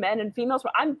males from men and females.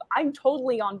 I'm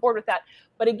totally on board with that.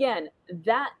 But again,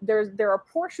 that there are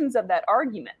portions of that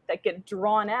argument that get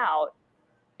drawn out,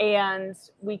 and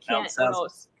we can't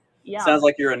sounds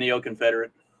like you're a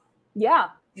neo-Confederate. Yeah,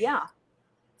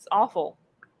 it's awful.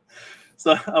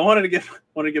 So I wanted to get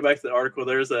back to the article.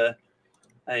 There's a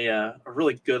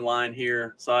really good line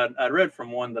here. So I read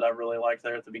from one that I really liked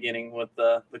there at the beginning with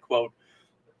the quote.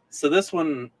 So this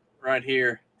one right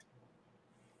here: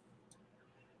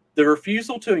 the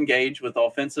refusal to engage with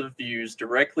offensive views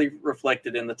directly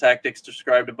reflected in the tactics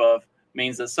described above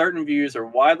means that certain views are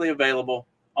widely available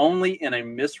only in a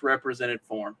misrepresented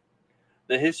form.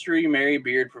 The history Mary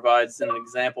Beard provides an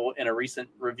example in a recent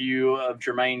review of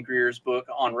Germaine Greer's book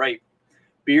on rape.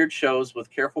 Beard shows with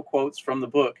careful quotes from the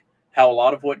book how a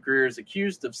lot of what Greer is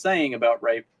accused of saying about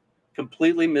rape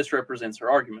completely misrepresents her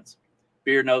arguments.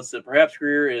 Beard notes that perhaps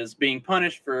Greer is being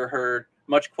punished for her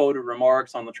much quoted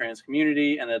remarks on the trans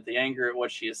community, and that the anger at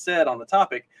what she has said on the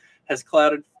topic has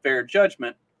clouded fair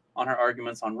judgment on her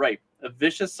arguments on rape. A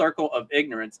vicious circle of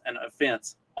ignorance and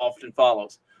offense often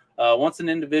follows. Once an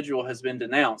individual has been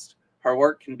denounced, her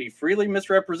work can be freely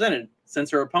misrepresented, since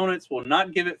her opponents will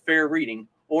not give it fair reading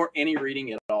or any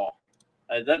reading at all.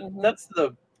 That's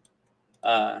the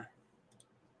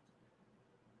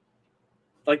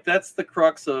that's the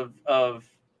crux of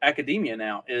academia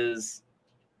now. Is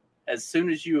as soon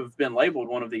as you have been labeled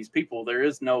one of these people, there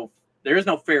is no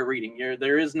fair reading.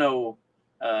 There is no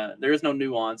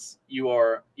nuance. You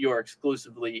are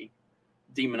exclusively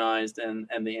demonized and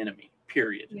the enemy.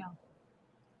 Period. Yeah.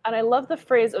 And I love the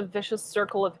phrase "a vicious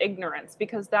circle of ignorance,"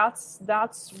 because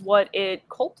that's what it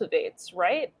cultivates,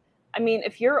 right? I mean,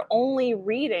 if you're only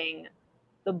reading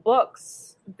the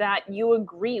books that you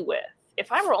agree with,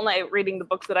 if I were only reading the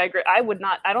books that I agree, I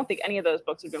don't think any of those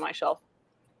books would be on my shelf.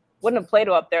 Wouldn't have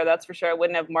Plato up there, that's for sure. I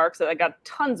wouldn't have Marx. I got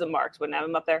tons of Marx, wouldn't have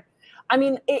him up there. I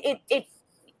mean, it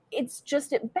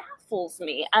baffles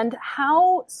me. And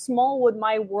how small would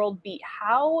my world be?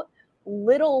 How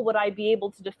little would I be able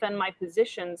to defend my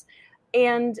positions?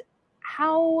 And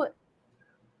how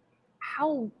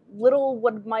little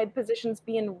would my positions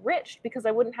be enriched, because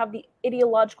I wouldn't have the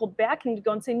ideological backing to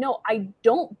go and say, no, I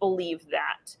don't believe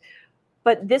that.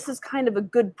 But this is kind of a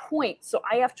good point, so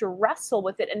I have to wrestle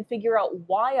with it and figure out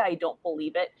why I don't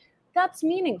believe it. That's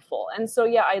meaningful. And so,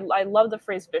 yeah, I love the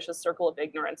phrase "vicious circle of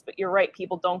ignorance." But you're right;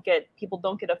 people don't get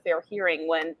a fair hearing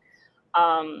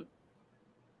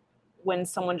when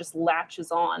someone just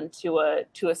latches on to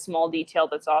a small detail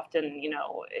that's often,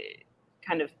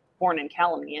 kind of born in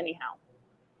calumny, anyhow.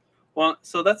 Well,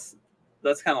 so that's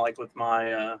kind of like with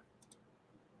my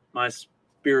my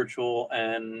spiritual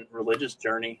and religious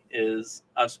journey. Is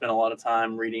I've spent a lot of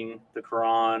time reading the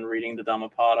Quran, reading the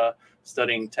Dhammapada,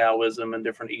 studying Taoism and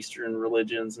different Eastern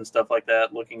religions and stuff like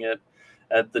that, looking at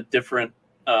the different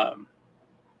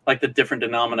the different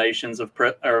denominations of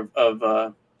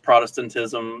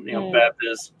Protestantism,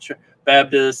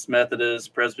 Baptists, Methodists,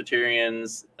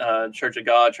 Presbyterians, Church of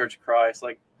God, Church of Christ,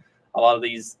 like a lot of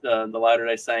these, the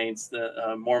Latter-day Saints,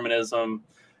 the Mormonism,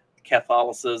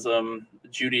 Catholicism,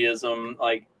 Judaism.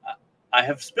 Like, I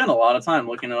have spent a lot of time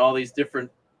looking at all these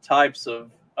different types of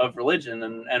religion.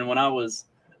 And when I was,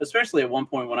 especially at one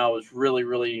point when I was really,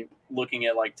 really looking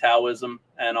at like Taoism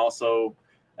and also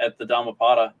at the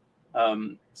Dhammapada,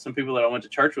 some people that I went to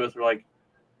church with were like,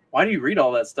 "Why do you read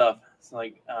all that stuff?" It's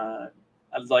like, I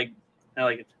was like,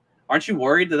 aren't you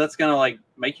worried that that's going to like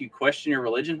make you question your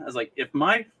religion? I was like, it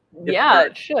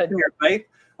should. Your faith.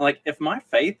 Like, if my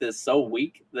faith is so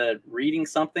weak that reading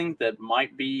something that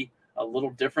might be a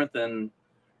little different than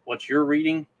what you're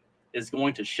reading is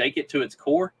going to shake it to its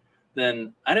core,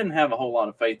 then I didn't have a whole lot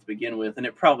of faith to begin with, and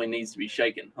it probably needs to be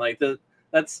shaken. Like,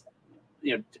 that's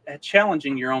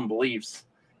challenging your own beliefs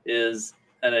is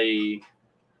a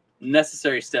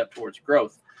necessary step towards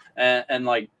growth. And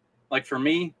like for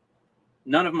me,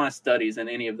 none of my studies and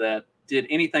any of that did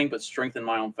anything but strengthen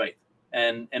my own faith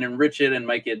and enrich it and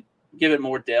give it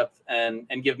more depth and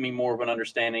give me more of an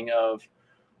understanding of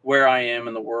where I am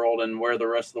in the world and where the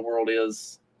rest of the world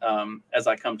is as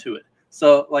I come to it.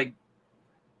 So like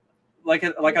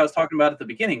I was talking about at the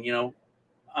beginning,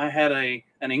 I had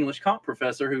an English comp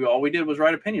professor who all we did was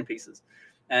write opinion pieces,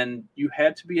 and you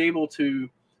had to be able to,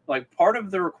 like, part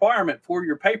of the requirement for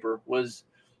your paper was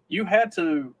you had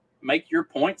to make your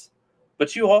points,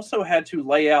 but you also had to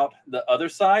lay out the other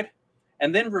side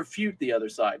and then refute the other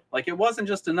side. Like, it wasn't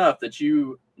just enough that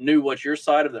you knew what your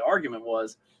side of the argument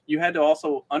was. You had to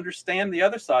also understand the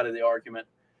other side of the argument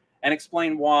and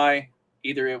explain why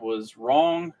either it was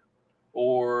wrong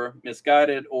or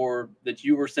misguided, or that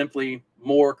you were simply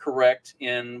more correct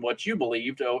in what you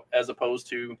believed as opposed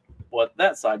to what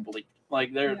that side believed.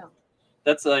 Like,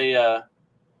 it's a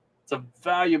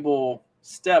valuable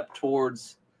step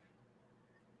towards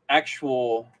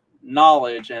actual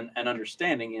knowledge and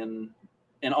understanding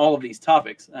in all of these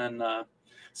topics. And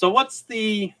so what's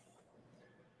the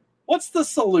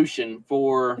solution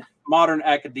for modern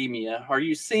academia? Are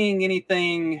you seeing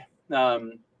anything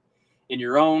in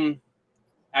your own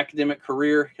academic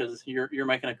career, because you're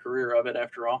making a career of it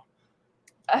after all?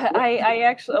 I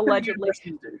actually allegedly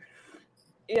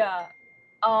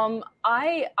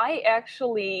I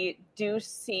actually do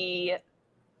see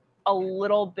a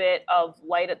little bit of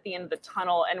light at the end of the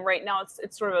tunnel. And right now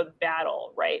it's sort of a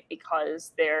battle, right?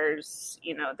 Because there's,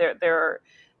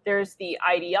 there's the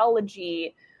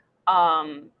ideology,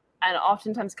 and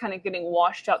oftentimes kind of getting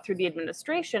washed out through the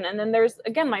administration. And then there's,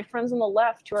 again, my friends on the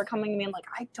left who are coming to me and like,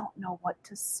 I don't know what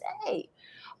to say.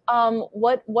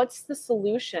 What's the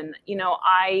solution?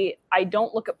 I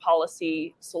don't look at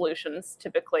policy solutions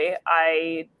typically.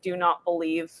 I do not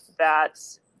believe that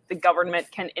the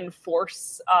government can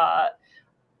enforce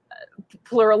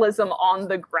pluralism on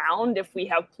the ground. If we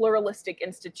have pluralistic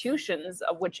institutions,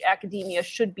 of which academia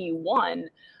should be one,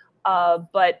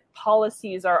 but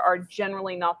policies are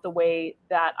generally not the way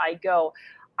that I go.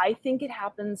 I think it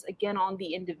happens, again, on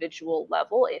the individual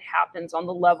level. It happens on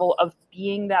the level of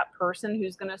being that person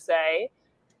who's going to say,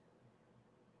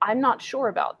 I'm not sure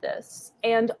about this.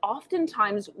 And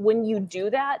oftentimes when you do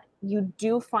that, you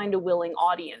do find a willing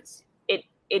audience.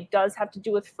 It does have to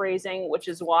do with phrasing, which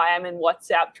is why I'm in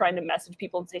WhatsApp trying to message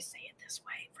people and say it this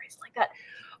way, phrase like that.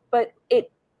 But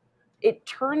it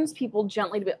turns people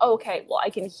gently to be, oh, okay, well, I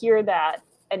can hear that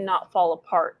and not fall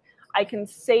apart. I can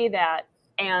say that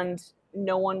and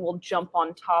no one will jump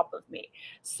on top of me.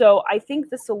 So I think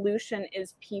the solution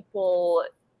is people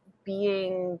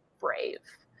being brave.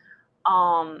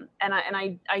 And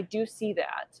I do see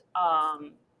that.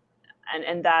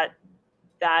 And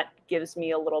that gives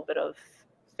me a little bit of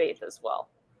faith as well.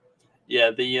 Yeah,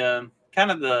 the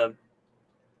kind of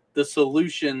the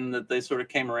solution that they sort of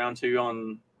came around to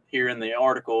on here in the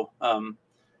article,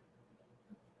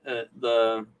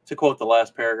 to quote the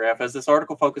last paragraph, as this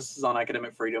article focuses on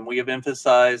academic freedom, we have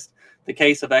emphasized the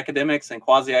case of academics and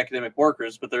quasi-academic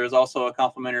workers, but there is also a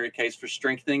complementary case for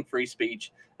strengthening free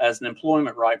speech as an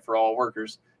employment right for all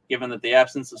workers, given that the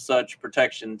absence of such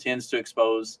protection tends to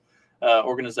expose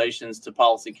organizations to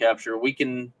policy capture,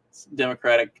 weaken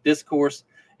democratic discourse,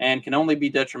 and can only be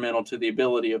detrimental to the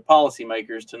ability of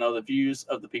policymakers to know the views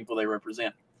of the people they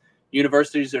represent.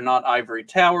 Universities are not ivory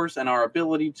towers, and our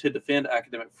ability to defend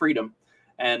academic freedom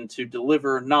and to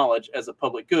deliver knowledge as a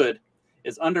public good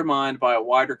is undermined by a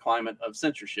wider climate of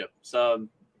censorship. So,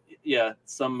 yeah,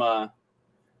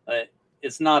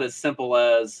 it's not as simple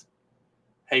as,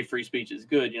 hey, free speech is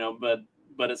good,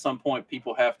 but at some point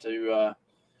people have to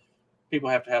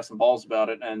have some balls about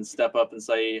it and step up and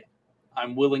say,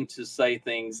 I'm willing to say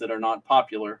things that are not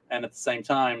popular. And at the same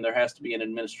time, there has to be an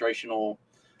administrational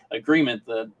agreement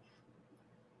that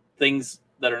things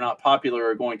that are not popular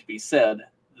are going to be said.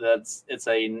 It's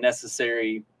a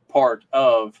necessary part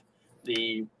of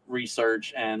the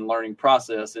research and learning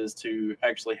process is to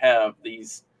actually have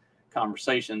these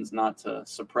conversations, not to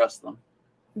suppress them.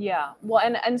 Yeah. Well,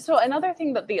 and so another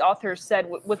thing that the authors said,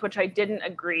 with which I didn't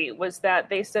agree, was that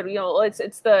they said,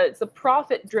 it's the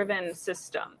profit-driven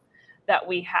system that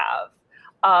we have.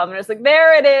 And it's like,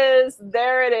 there it is.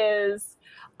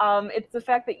 It's the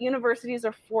fact that universities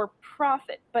are for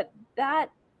profit, but that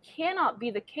cannot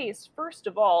be the case, first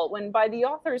of all, when by the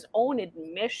author's own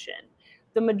admission,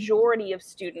 the majority of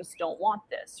students don't want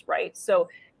this, right? So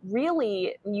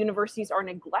really, universities are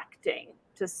neglecting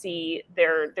to see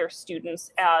their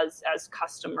students as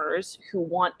customers who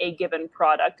want a given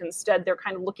product. Instead, they're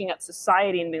kind of looking at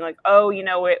society and being like, oh,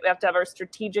 we have to have our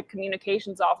strategic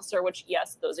communications officer, which,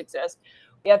 yes, those exist.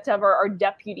 We have to have our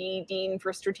deputy dean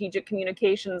for strategic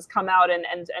communications come out and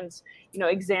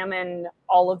examine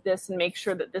all of this and make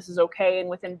sure that this is okay and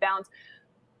within bounds.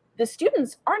 The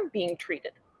students aren't being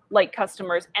treated like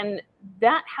customers, and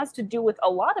that has to do with, a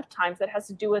lot of times, that has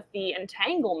to do with the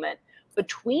entanglement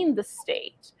between the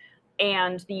state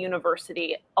and the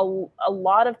university. A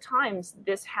lot of times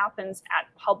this happens at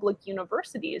public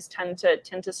universities, tend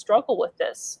to struggle with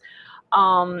this.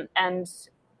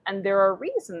 And there are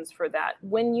reasons for that.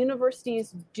 When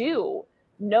universities do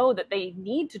know that they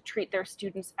need to treat their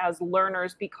students as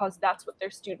learners because that's what their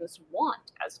students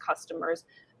want as customers,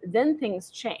 then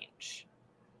things change.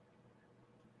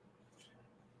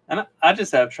 And I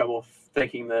just have trouble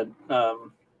thinking that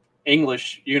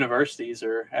English universities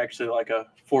are actually like a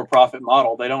for-profit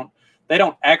model. They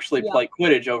don't actually play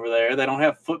Quidditch over there. They don't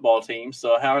have football teams.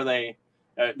 So how are they?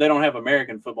 They don't have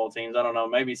American football teams. I don't know.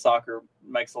 Maybe soccer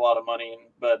makes a lot of money,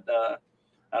 but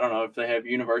I don't know if they have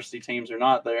university teams or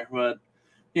not there. But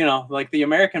like the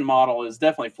American model is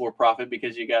definitely for-profit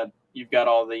because you've got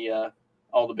all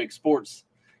the big sports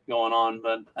going on.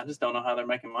 But I just don't know how they're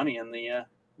making money in the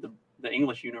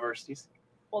English universities.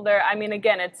 Well,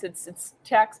 again, it's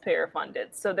taxpayer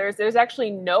funded, so there's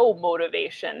actually no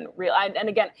motivation real. And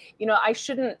again, I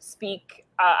shouldn't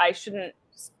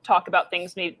talk about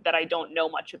things that I don't know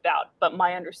much about, but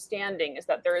my understanding is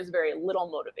that there is very little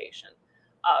motivation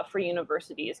for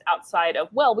universities outside of,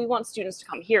 well, we want students to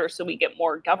come here so we get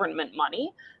more government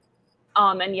money.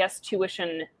 And yes,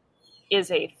 tuition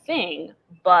is a thing,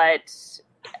 but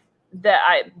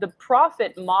the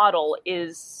profit model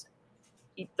is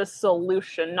the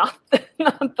solution, not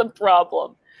the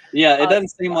problem. Yeah, it doesn't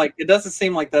seem like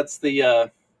that's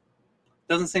the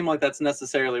doesn't seem like that's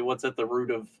necessarily what's at the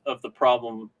root of the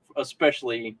problem,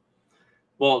 especially,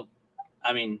 well,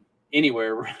 I mean,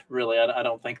 anywhere really. I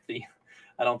don't think the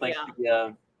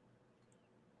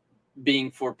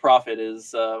being for profit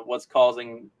is what's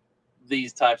causing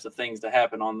these types of things to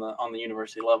happen on the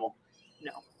university level.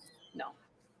 No.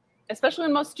 Especially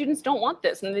when most students don't want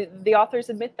this, and the authors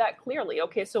admit that clearly.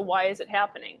 Okay, so why is it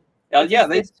happening? They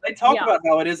talk about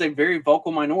how it is a very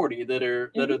vocal minority that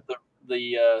are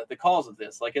the cause of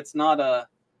this. Like, it's not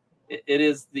it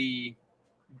is the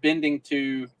bending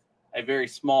to a very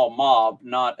small mob,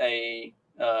 not a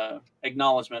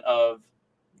acknowledgement of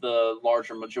the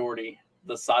larger majority,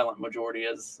 the silent majority,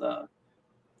 as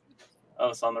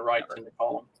us on the right tend to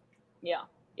call them. Yeah.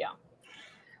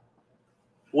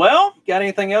 Well, got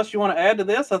anything else you want to add to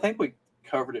this? I think we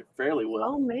covered it fairly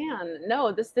well. Oh man,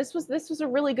 no, this was a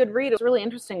really good read. It was a really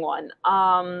interesting one.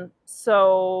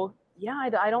 So yeah,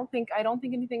 I don't think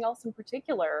anything else in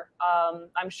particular.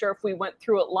 I'm sure if we went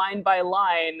through it line by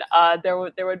line,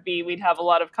 we'd have a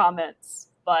lot of comments.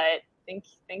 But I think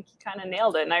you kind of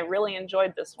nailed it, and I really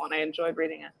enjoyed this one. I enjoyed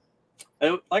reading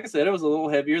it. Like I said, it was a little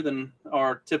heavier than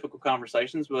our typical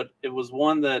conversations, but it was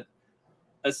one that,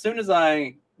 as soon as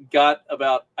I got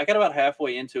about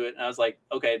halfway into it, and I was like,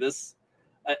 okay,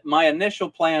 my initial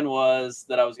plan was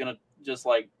that I was going to just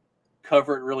like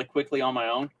cover it really quickly on my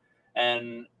own.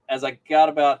 And as I got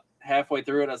about halfway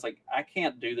through it, I was like, I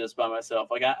can't do this by myself.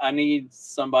 Like, I need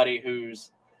somebody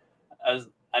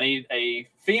I need a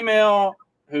female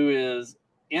who is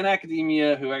in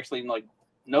academia, who actually like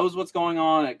knows what's going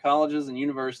on at colleges and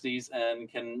universities and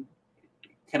can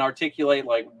articulate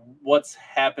like what's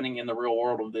happening in the real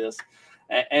world of this.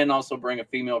 And also bring a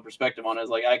female perspective on it. It's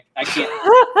like, I can't.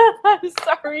 I'm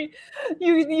sorry,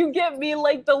 you get me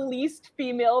like the least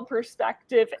female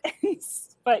perspective,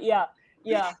 but yeah.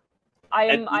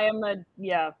 I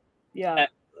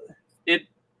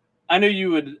knew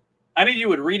you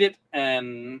would read it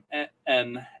and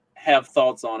have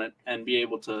thoughts on it and be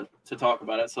able to talk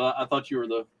about it. So I thought you were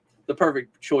the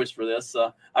perfect choice for this.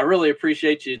 I really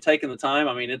appreciate you taking the time.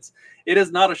 I mean, it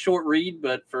is not a short read,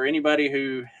 but for anybody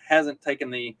who hasn't taken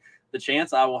the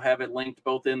chance, I will have it linked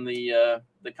both in the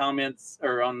comments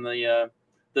or on the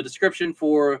description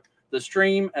for the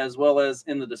stream, as well as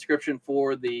in the description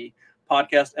for the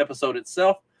podcast episode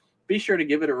itself. Be sure to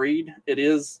give it a read. It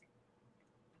is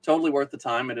totally worth the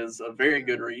time. It is a very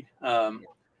good read.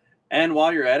 And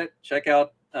while you're at it, check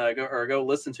out go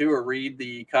listen to or read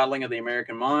The Coddling of the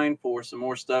American Mind for some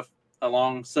more stuff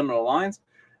along similar lines.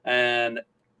 And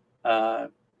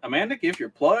Amanda, give your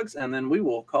plugs, and then we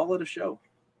will call it a show.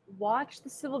 Watch the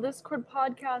Civil Discord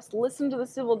podcast, listen to the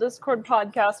Civil Discord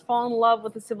podcast, fall in love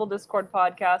with the Civil Discord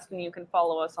podcast, and you can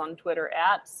follow us on Twitter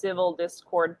at Civil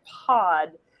Discord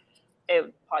Pod.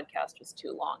 Podcast was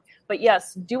too long. But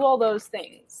yes, do all those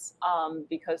things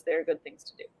because they're good things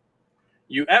to do.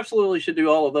 You absolutely should do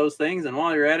all of those things. And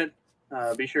while you're at it,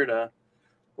 be sure to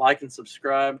like and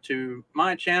subscribe to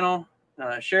my channel.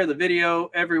 Share the video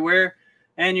everywhere.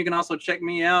 And you can also check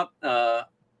me out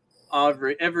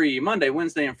every Monday,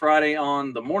 Wednesday, and Friday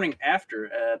on the morning after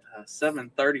at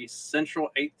 7:30 Central,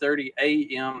 8:30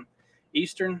 a.m.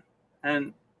 Eastern.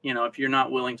 And, if you're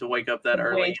not willing to wake up that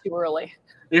early. Way too early.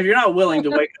 If you're not willing to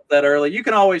wake up that early, you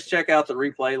can always check out the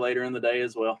replay later in the day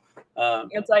as well.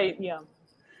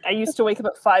 I used to wake up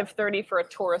at 5:30 for a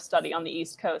Torah study on the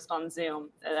East Coast on Zoom.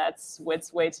 And it's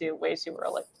way too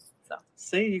early. So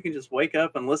see, you can just wake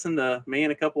up and listen to me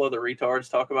and a couple other retards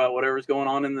talk about whatever's going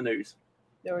on in the news.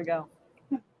 There we go.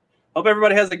 Hope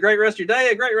everybody has a great rest of your day,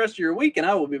 a great rest of your week, and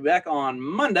I will be back on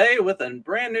Monday with a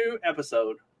brand new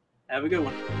episode. Have a good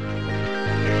one.